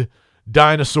dreaded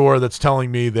dinosaur that's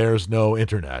telling me there's no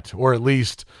internet, or at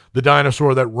least the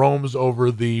dinosaur that roams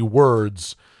over the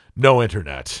words, no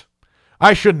internet.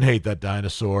 I shouldn't hate that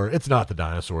dinosaur. It's not the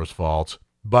dinosaur's fault.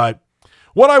 But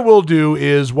what I will do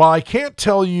is, while I can't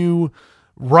tell you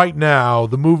right now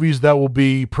the movies that will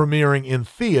be premiering in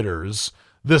theaters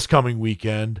this coming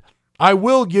weekend, I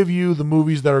will give you the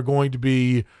movies that are going to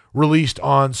be released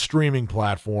on streaming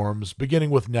platforms, beginning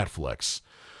with Netflix.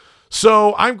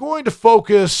 So I'm going to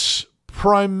focus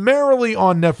primarily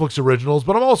on Netflix originals,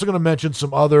 but I'm also going to mention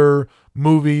some other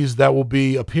movies that will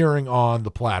be appearing on the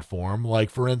platform. Like,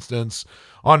 for instance,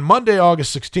 on Monday,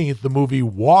 August 16th, the movie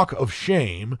Walk of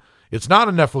Shame. It's not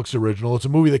a Netflix original. It's a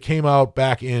movie that came out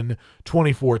back in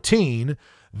 2014.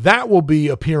 That will be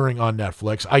appearing on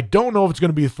Netflix. I don't know if it's going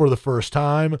to be for the first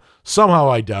time. Somehow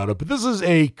I doubt it. But this is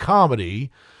a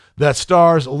comedy that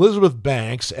stars Elizabeth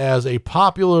Banks as a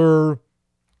popular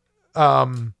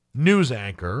news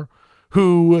anchor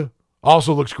who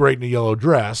also looks great in a yellow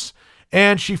dress.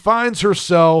 And she finds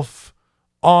herself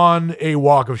on a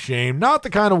walk of shame. Not the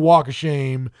kind of walk of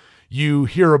shame you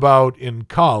hear about in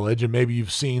college, and maybe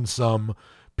you've seen some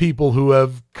people who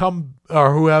have come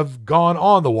or who have gone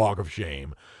on the walk of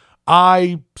shame.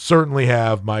 I certainly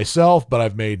have myself, but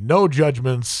I've made no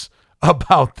judgments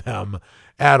about them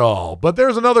at all. But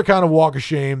there's another kind of walk of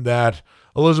shame that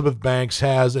Elizabeth Banks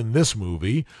has in this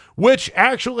movie, which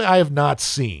actually I have not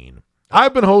seen.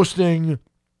 I've been hosting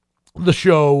the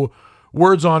show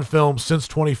Words on Film since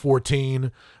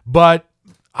 2014, but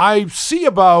I see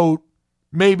about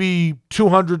maybe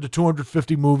 200 to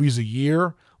 250 movies a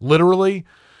year, literally.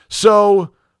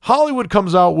 So Hollywood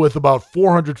comes out with about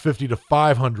 450 to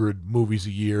 500 movies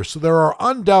a year. So there are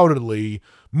undoubtedly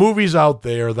movies out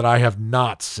there that I have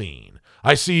not seen.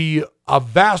 I see a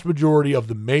vast majority of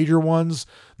the major ones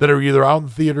that are either out in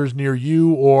theaters near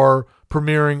you or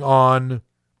premiering on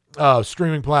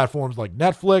streaming platforms like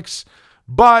Netflix,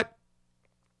 but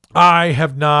I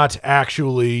have not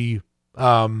actually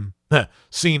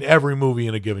seen every movie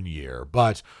in a given year.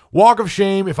 But Walk of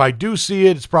Shame, if I do see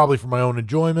it, it's probably for my own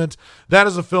enjoyment. That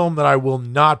is a film that I will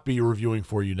not be reviewing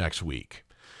for you next week.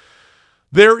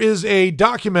 There is a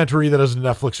documentary that is a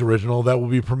Netflix original that will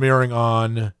be premiering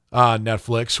on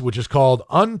Netflix, which is called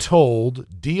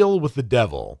Untold: Deal with the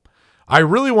Devil. I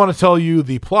really want to tell you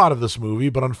the plot of this movie,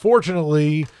 but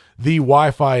unfortunately, the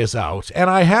Wi-Fi is out. And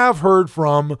I have heard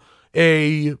from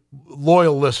a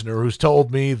loyal listener who's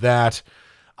told me that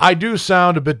I do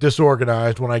sound a bit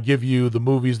disorganized when I give you the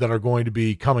movies that are going to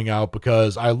be coming out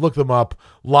because I look them up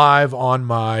live on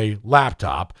my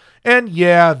laptop. And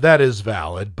yeah, that is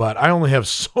valid, but I only have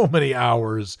so many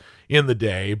hours in the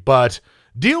day. But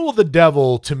Deal with the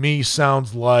Devil to me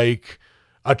sounds like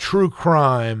a true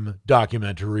crime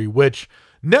documentary, which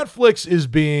Netflix is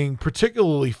being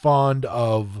particularly fond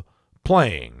of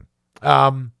playing.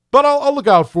 But I'll look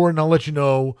out for it and I'll let you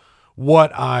know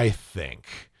what I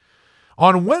think.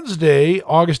 On Wednesday,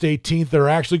 August 18th, there are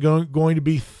actually going to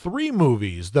be 3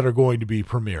 movies that are going to be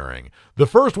premiering. The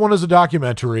first one is a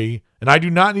documentary, and I do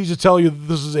not need to tell you that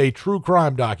this is a true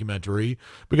crime documentary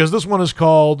because this one is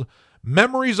called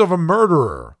Memories of a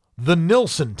Murderer, The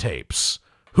Nilsen Tapes.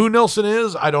 Who Nilsen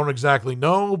is, I don't exactly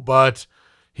know, but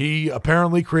he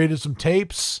apparently created some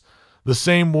tapes the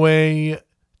same way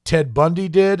Ted Bundy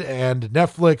did, and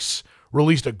Netflix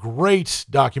released a great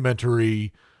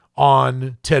documentary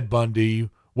on Ted Bundy,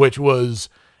 which was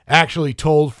actually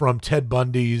told from Ted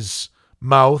Bundy's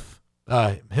mouth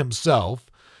himself,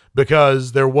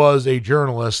 because there was a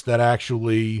journalist that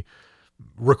actually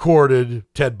recorded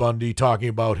Ted Bundy talking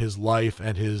about his life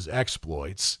and his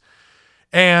exploits.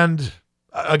 And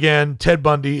again, Ted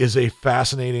Bundy is a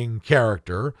fascinating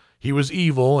character. He was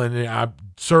evil, and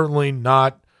certainly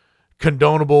not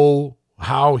condonable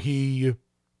how he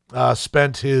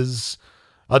spent his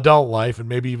adult life and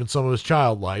maybe even some of his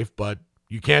child life, but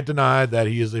you can't deny that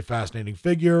he is a fascinating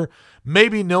figure.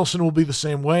 Maybe Nilsen will be the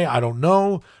same way. I don't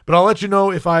know, but I'll let you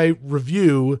know if I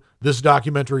review this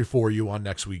documentary for you on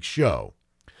next week's show.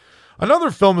 Another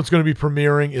film that's going to be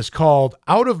premiering is called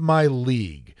Out of My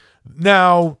League.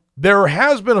 Now, there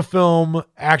has been a film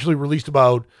actually released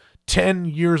about 10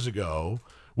 years ago,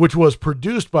 which was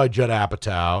produced by Judd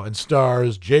Apatow and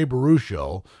stars Jay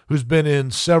Baruchel, who's been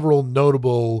in several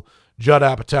notable Judd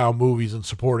Apatow movies and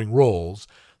supporting roles.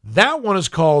 That one is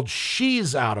called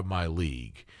She's Out of My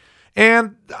League.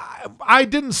 And I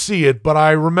didn't see it, but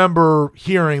I remember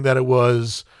hearing that it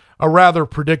was a rather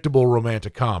predictable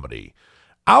romantic comedy.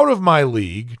 Out of My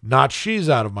League, not She's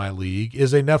Out of My League,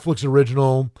 is a Netflix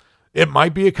original. It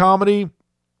might be a comedy.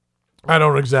 I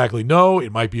don't exactly know.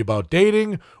 It might be about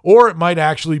dating, or it might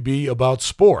actually be about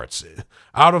sports.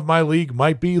 Out of My League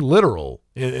might be literal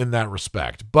in that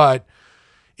respect. But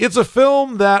it's a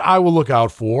film that I will look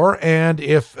out for, and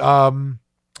if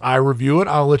I review it,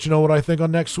 I'll let you know what I think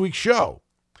on next week's show.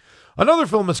 Another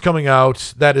film that's coming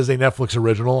out that is a Netflix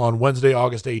original on Wednesday,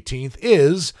 August 18th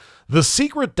is The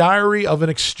Secret Diary of an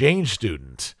Exchange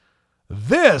Student.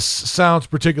 This sounds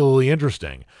particularly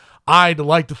interesting. I'd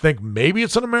like to think maybe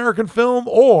it's an American film,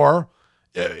 or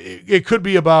it could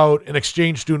be about an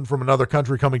exchange student from another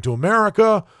country coming to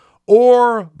America,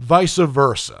 or vice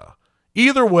versa.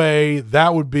 Either way,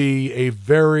 that would be a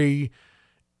very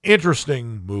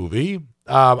interesting movie.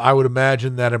 I would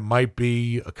imagine that it might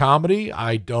be a comedy.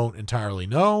 I don't entirely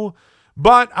know,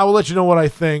 but I will let you know what I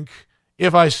think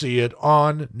if I see it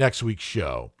on next week's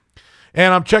show.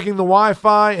 And I'm checking the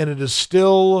Wi-Fi, and it is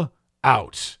still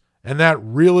out. And that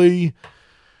really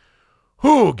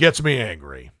gets me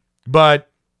angry. And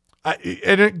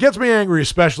it gets me angry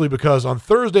especially because on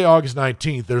Thursday, August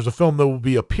 19th, there's a film that will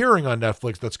be appearing on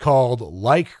Netflix that's called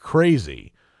Like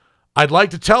Crazy. I'd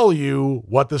like to tell you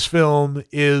what this film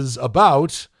is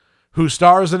about, who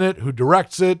stars in it, who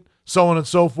directs it, so on and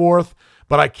so forth,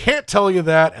 but I can't tell you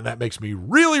that, and that makes me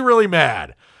really, really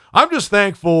mad. I'm just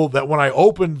thankful that when I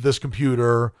opened this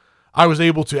computer, I was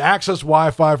able to access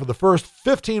Wi-Fi for the first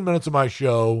 15 minutes of my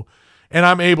show, and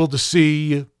I'm able to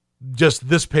see just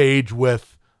this page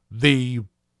with the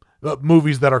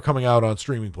movies that are coming out on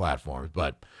streaming platforms.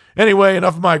 But anyway,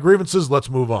 enough of my grievances. Let's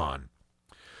move on.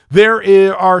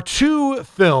 There are 2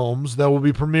 films that will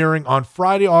be premiering on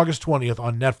Friday, August 20th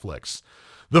on Netflix.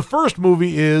 The first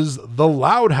movie is The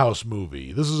Loud House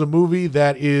movie. This is a movie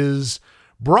that is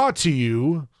brought to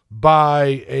you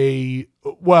by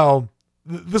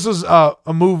this is a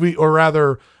movie, or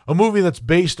rather a movie that's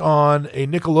based on a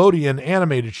Nickelodeon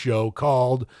animated show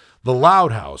called The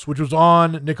Loud House, which was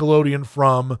on Nickelodeon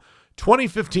from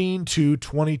 2015 to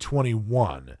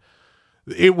 2021.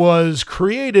 It was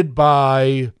created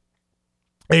by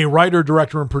a writer,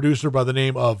 director, and producer by the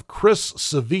name of Chris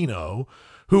Savino,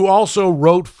 who also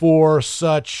wrote for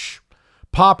such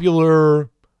popular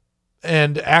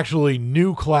and actually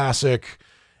new classic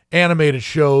animated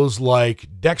shows like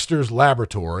Dexter's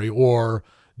Laboratory or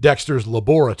Dexter's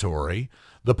Laboratory,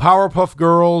 The Powerpuff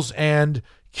Girls, and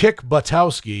Kick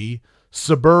Buttowski,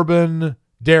 Suburban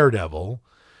Daredevil.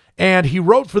 And he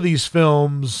wrote for these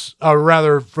films,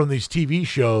 from these TV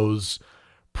shows,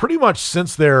 pretty much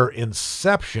since their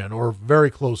inception or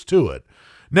very close to it.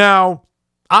 Now,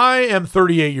 I am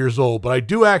 38 years old, but I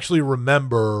do actually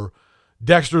remember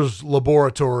Dexter's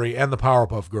Laboratory and the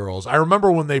Powerpuff Girls. I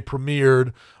remember when they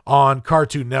premiered on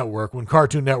Cartoon Network, when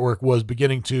Cartoon Network was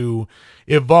beginning to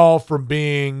evolve from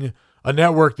being a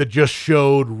network that just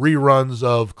showed reruns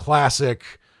of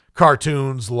classic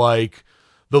cartoons like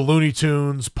the Looney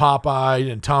Tunes, Popeye,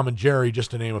 and Tom and Jerry,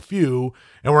 just to name a few,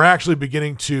 and we're actually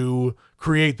beginning to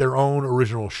create their own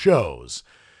original shows.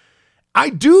 I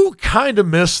do kind of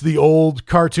miss the old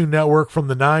Cartoon Network from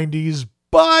the 90s,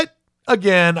 but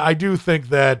again, I do think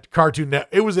that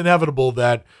it was inevitable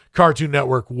that Cartoon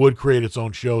Network would create its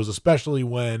own shows, especially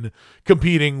when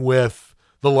competing with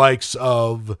the likes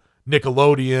of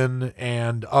Nickelodeon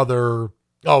and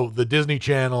the Disney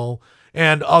Channel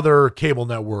and other cable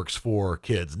networks for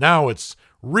kids. Now it's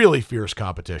really fierce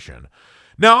competition.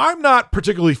 Now, I'm not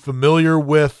particularly familiar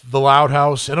with The Loud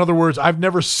House. In other words, I've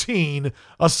never seen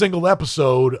a single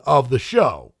episode of the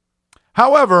show.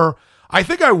 However, I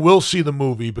think I will see the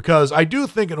movie because I do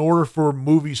think in order for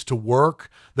movies to work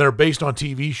that are based on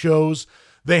TV shows,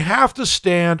 they have to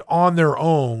stand on their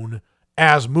own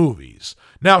as movies.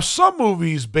 Now, some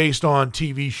movies based on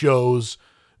TV shows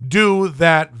do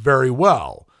that very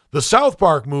well. The South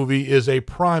Park movie is a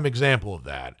prime example of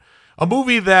that. A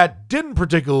movie that didn't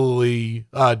particularly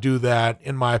do that,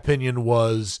 in my opinion,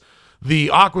 was the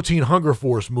Aqua Teen Hunger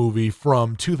Force movie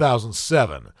from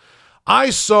 2007. I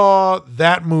saw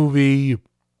that movie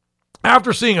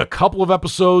after seeing a couple of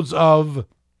episodes of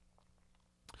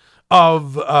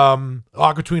Aqua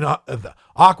Teen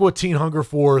Hunger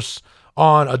Force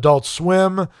on Adult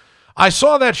Swim. I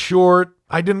saw that short.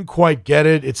 I didn't quite get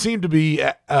it. It seemed to be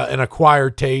an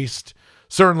acquired taste,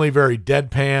 certainly very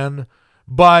deadpan.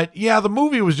 But yeah, the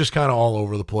movie was just kind of all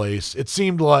over the place. It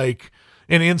seemed like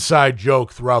an inside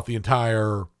joke throughout the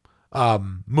entire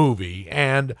movie.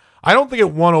 And I don't think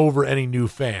it won over any new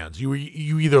fans. You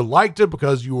either liked it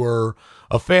because you were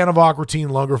a fan of Aqua Teen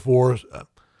Hunger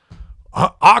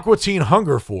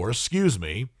Force,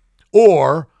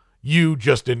 or you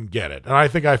just didn't get it. And I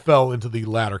think I fell into the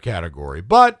latter category.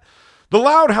 But The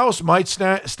Loud House might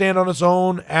stand on its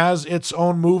own as its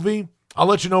own movie. I'll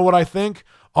let you know what I think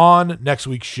on next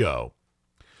week's show.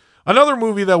 Another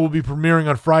movie that will be premiering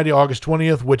on Friday, August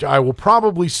 20th, which I will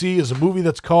probably see, is a movie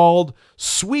that's called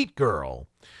Sweet Girl.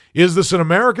 Is this an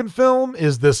American film?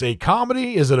 Is this a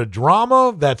comedy? Is it a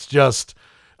drama that's just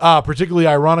particularly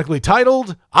ironically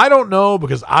titled? I don't know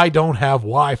because I don't have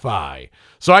Wi-Fi.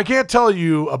 So I can't tell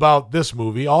you about this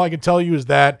movie. All I can tell you is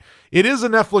that it is a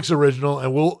Netflix original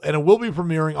and it will be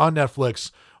premiering on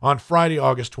Netflix on Friday,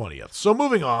 August 20th. So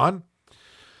moving on,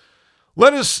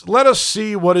 let us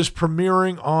see what is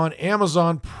premiering on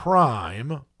Amazon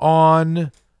Prime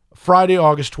on Friday,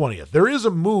 August 20th. There is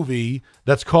a movie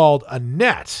that's called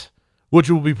Annette, which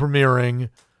will be premiering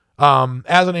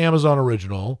as an Amazon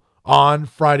original on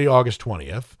Friday, August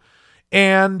 20th.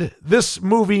 And this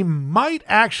movie might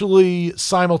actually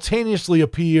simultaneously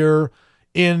appear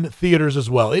in theaters as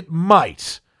well. It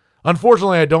might.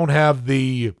 Unfortunately, I don't have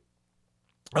the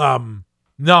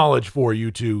knowledge for you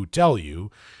to tell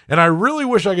you. And I really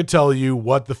wish I could tell you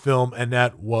what the film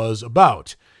Annette was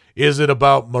about. Is it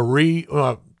about Marie,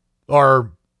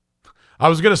 or I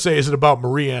was going to say, is it about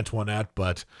Marie Antoinette,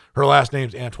 but her last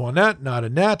name's Antoinette, not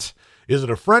Annette. Is it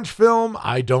a French film?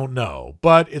 I don't know.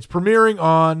 But it's premiering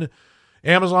on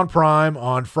Amazon Prime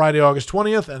on Friday, August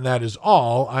 20th, and that is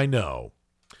all I know.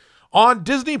 On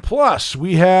Disney Plus,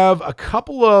 we have a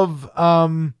couple of,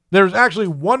 there's actually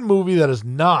one movie that is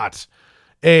not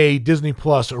a Disney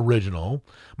Plus original.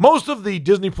 Most of the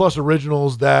Disney Plus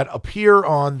originals that appear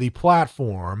on the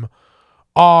platform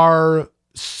are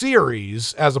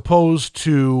series as opposed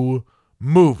to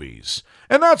movies.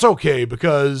 And that's okay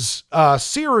because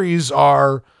series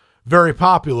are very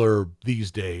popular these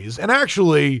days. And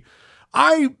actually,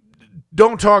 I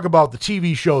don't talk about the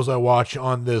TV shows I watch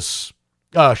on this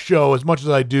show as much as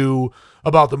I do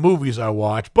about the movies I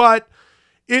watch. But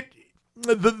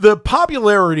the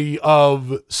popularity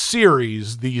of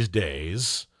series these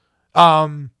days,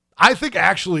 I think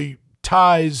actually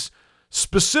ties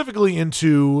specifically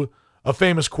into a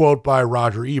famous quote by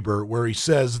Roger Ebert where he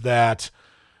says that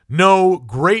no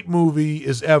great movie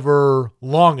is ever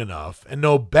long enough and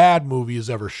no bad movie is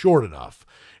ever short enough.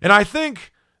 And I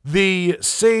think the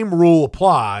same rule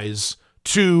applies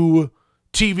to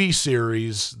TV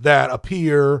series that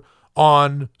appear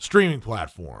on streaming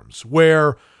platforms,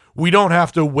 where we don't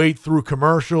have to wait through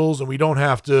commercials, and we don't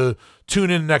have to tune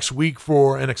in next week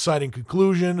for an exciting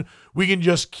conclusion. We can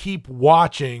just keep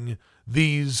watching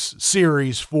these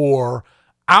series for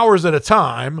hours at a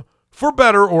time, for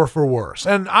better or for worse.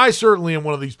 And I certainly am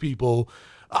one of these people.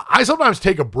 I sometimes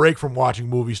take a break from watching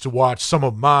movies to watch some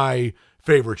of my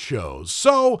favorite shows.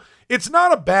 So it's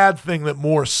not a bad thing that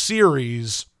more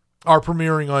series are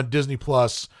premiering on Disney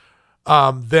Plus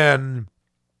than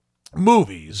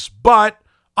movies. But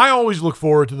I always look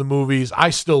forward to the movies. I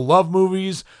still love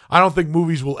movies. I don't think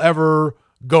movies will ever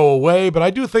go away, but I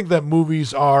do think that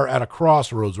movies are at a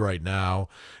crossroads right now,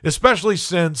 especially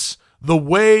since the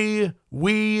way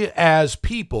we as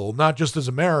people, not just as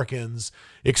Americans,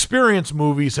 experience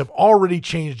movies have already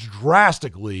changed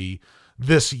drastically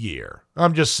this year.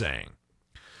 I'm just saying.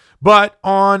 But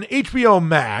on HBO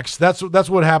Max, that's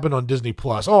what happened on Disney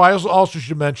Plus. Oh, I also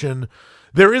should mention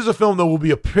there is a film that will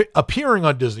be appearing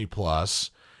on Disney Plus,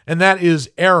 and that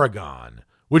is Aragon,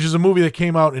 which is a movie that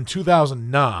came out in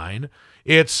 2009.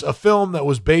 It's a film that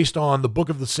was based on the book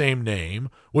of the same name,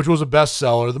 which was a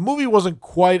bestseller. The movie wasn't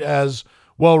quite as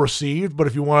well received, but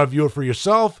if you want to view it for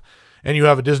yourself and you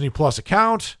have a Disney Plus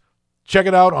account, check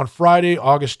it out on Friday,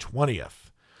 August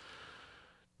 20th.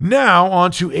 Now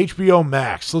on to HBO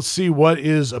Max. Let's see what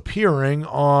is appearing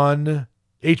on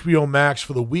HBO Max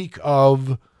for the week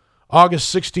of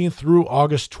August 16th through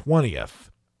August 20th.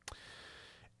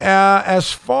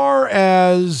 As far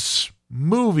as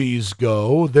movies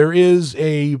go, there is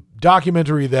a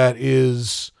documentary that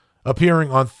is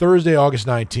appearing on Thursday, August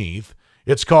 19th.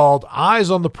 It's called Eyes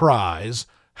on the Prize,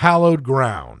 Hallowed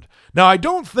Ground. Now, I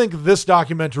don't think this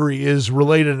documentary is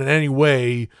related in any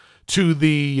way to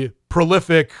the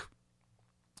prolific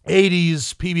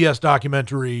 80s PBS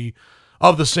documentary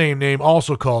of the same name,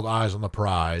 also called Eyes on the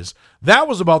Prize. That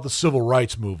was about the civil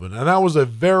rights movement, and that was a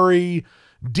very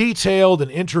detailed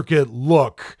and intricate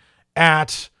look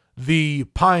at the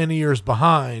pioneers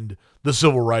behind the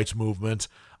civil rights movement.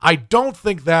 I don't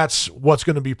think that's what's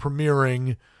going to be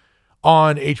premiering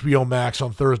on HBO Max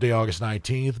on Thursday, August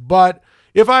 19th, but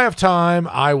if I have time,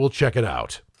 I will check it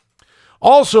out.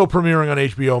 Also premiering on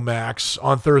HBO Max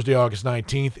on Thursday, August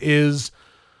 19th is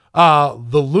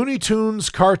the Looney Tunes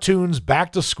Cartoons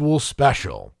Back to School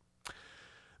Special.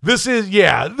 This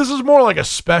is more like a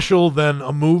special than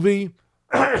a movie.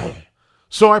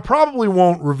 So I probably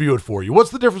won't review it for you. What's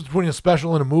the difference between a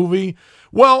special and a movie?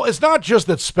 Well, it's not just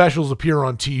that specials appear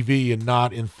on TV and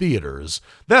not in theaters.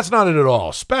 That's not it at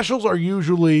all. Specials are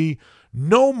usually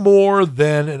no more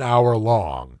than an hour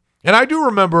long. And I do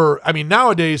remember,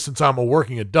 nowadays, since I'm a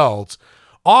working adult,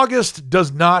 August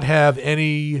does not have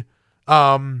any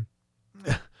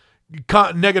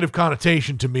negative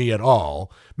connotation to me at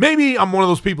all. Maybe I'm one of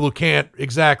those people who can't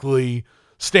exactly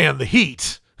stand the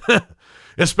heat,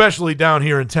 especially down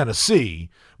here in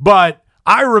Tennessee. But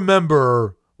I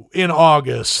remember in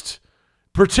August,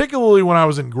 particularly when I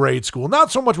was in grade school,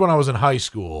 not so much when I was in high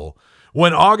school,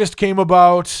 when August came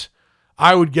about,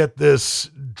 I would get this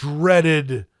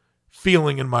dreaded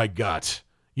feeling in my gut,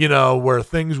 where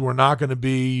things were not going to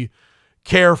be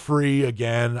carefree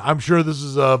again. I'm sure this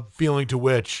is a feeling to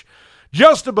which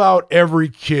just about every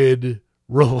kid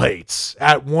relates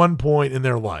at one point in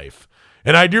their life.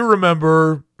 And I do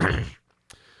remember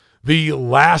the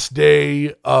last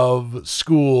day of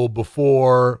school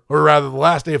the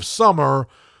last day of summer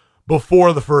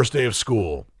before the first day of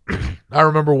school. I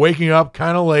remember waking up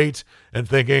kind of late and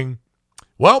thinking,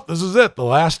 well, this is it, the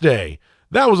last day.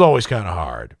 That was always kind of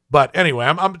hard. But anyway,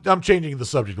 I'm changing the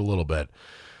subject a little bit.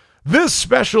 This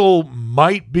special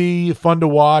might be fun to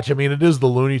watch. It is the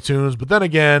Looney Tunes, but then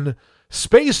again,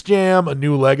 Space Jam: A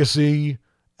New Legacy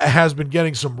has been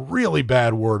getting some really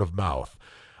bad word of mouth.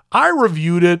 I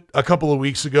reviewed it a couple of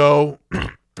weeks ago,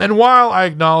 and while I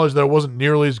acknowledge that it wasn't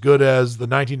nearly as good as the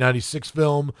 1996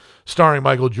 film starring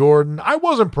Michael Jordan, I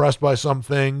was impressed by some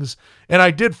things, and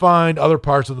I did find other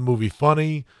parts of the movie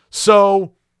funny.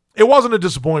 So it wasn't a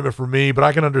disappointment for me, but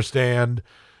I can understand.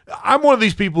 I'm one of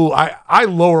these people, I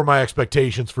lower my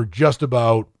expectations for just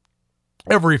about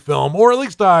every film, or at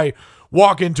least I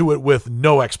walk into it with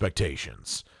no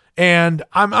expectations. And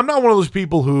I'm not one of those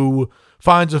people who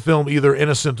finds a film either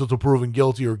innocent until proven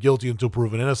guilty or guilty until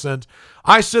proven innocent.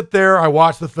 I sit there, I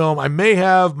watch the film, I may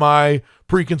have my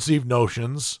preconceived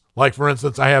notions. Like, for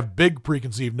instance, I have big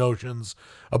preconceived notions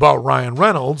about Ryan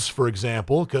Reynolds, for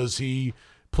example, because he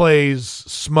plays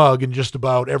smug in just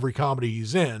about every comedy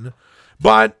he's in.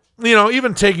 But,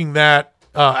 even taking that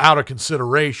out of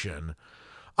consideration,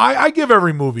 I give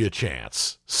every movie a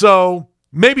chance. So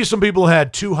maybe some people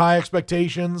had too high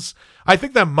expectations. I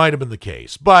think that might have been the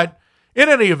case. But in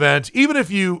any event, even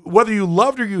whether you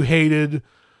loved or you hated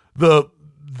the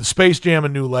Space Jam: A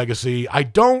New Legacy. I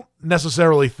don't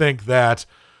necessarily think that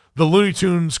the Looney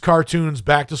Tunes cartoons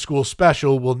back to school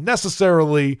special will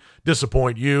necessarily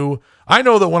disappoint you. I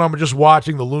know that when I'm just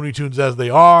watching the Looney Tunes as they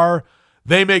are,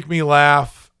 they make me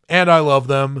laugh and I love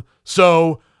them.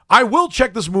 So I will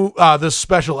check this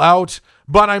special out,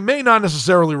 but I may not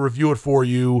necessarily review it for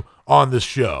you on this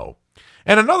show.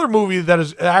 And another movie that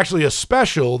is actually a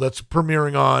special that's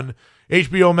premiering on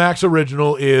HBO Max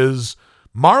Original is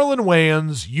Marlon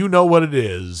Wayans' You Know What It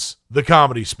Is, the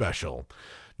comedy special.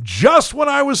 Just when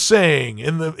I was saying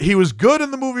he was good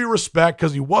in the movie Respect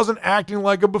because he wasn't acting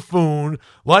like a buffoon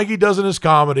like he does in his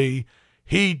comedy,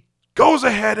 he goes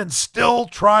ahead and still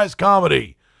tries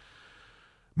comedy.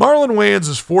 Marlon Wayans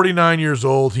is 49 years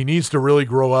old. He needs to really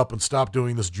grow up and stop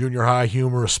doing this junior high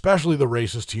humor, especially the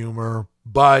racist humor.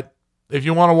 But if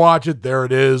you want to watch it, there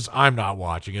it is. I'm not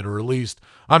watching it, or at least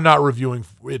I'm not reviewing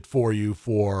it for you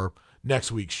for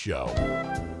next week's show.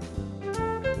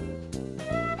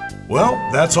 Well,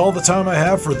 that's all the time I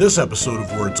have for this episode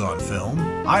of Words on Film.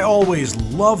 I always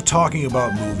love talking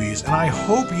about movies, and I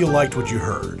hope you liked what you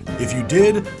heard. If you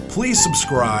did, please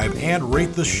subscribe and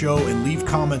rate the show and leave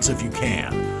comments if you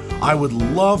can. I would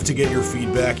love to get your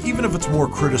feedback, even if it's more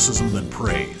criticism than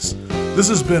praise. This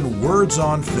has been Words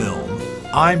on Film.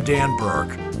 I'm Dan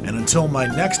Burke, and until my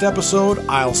next episode,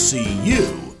 I'll see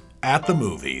you at the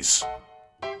movies.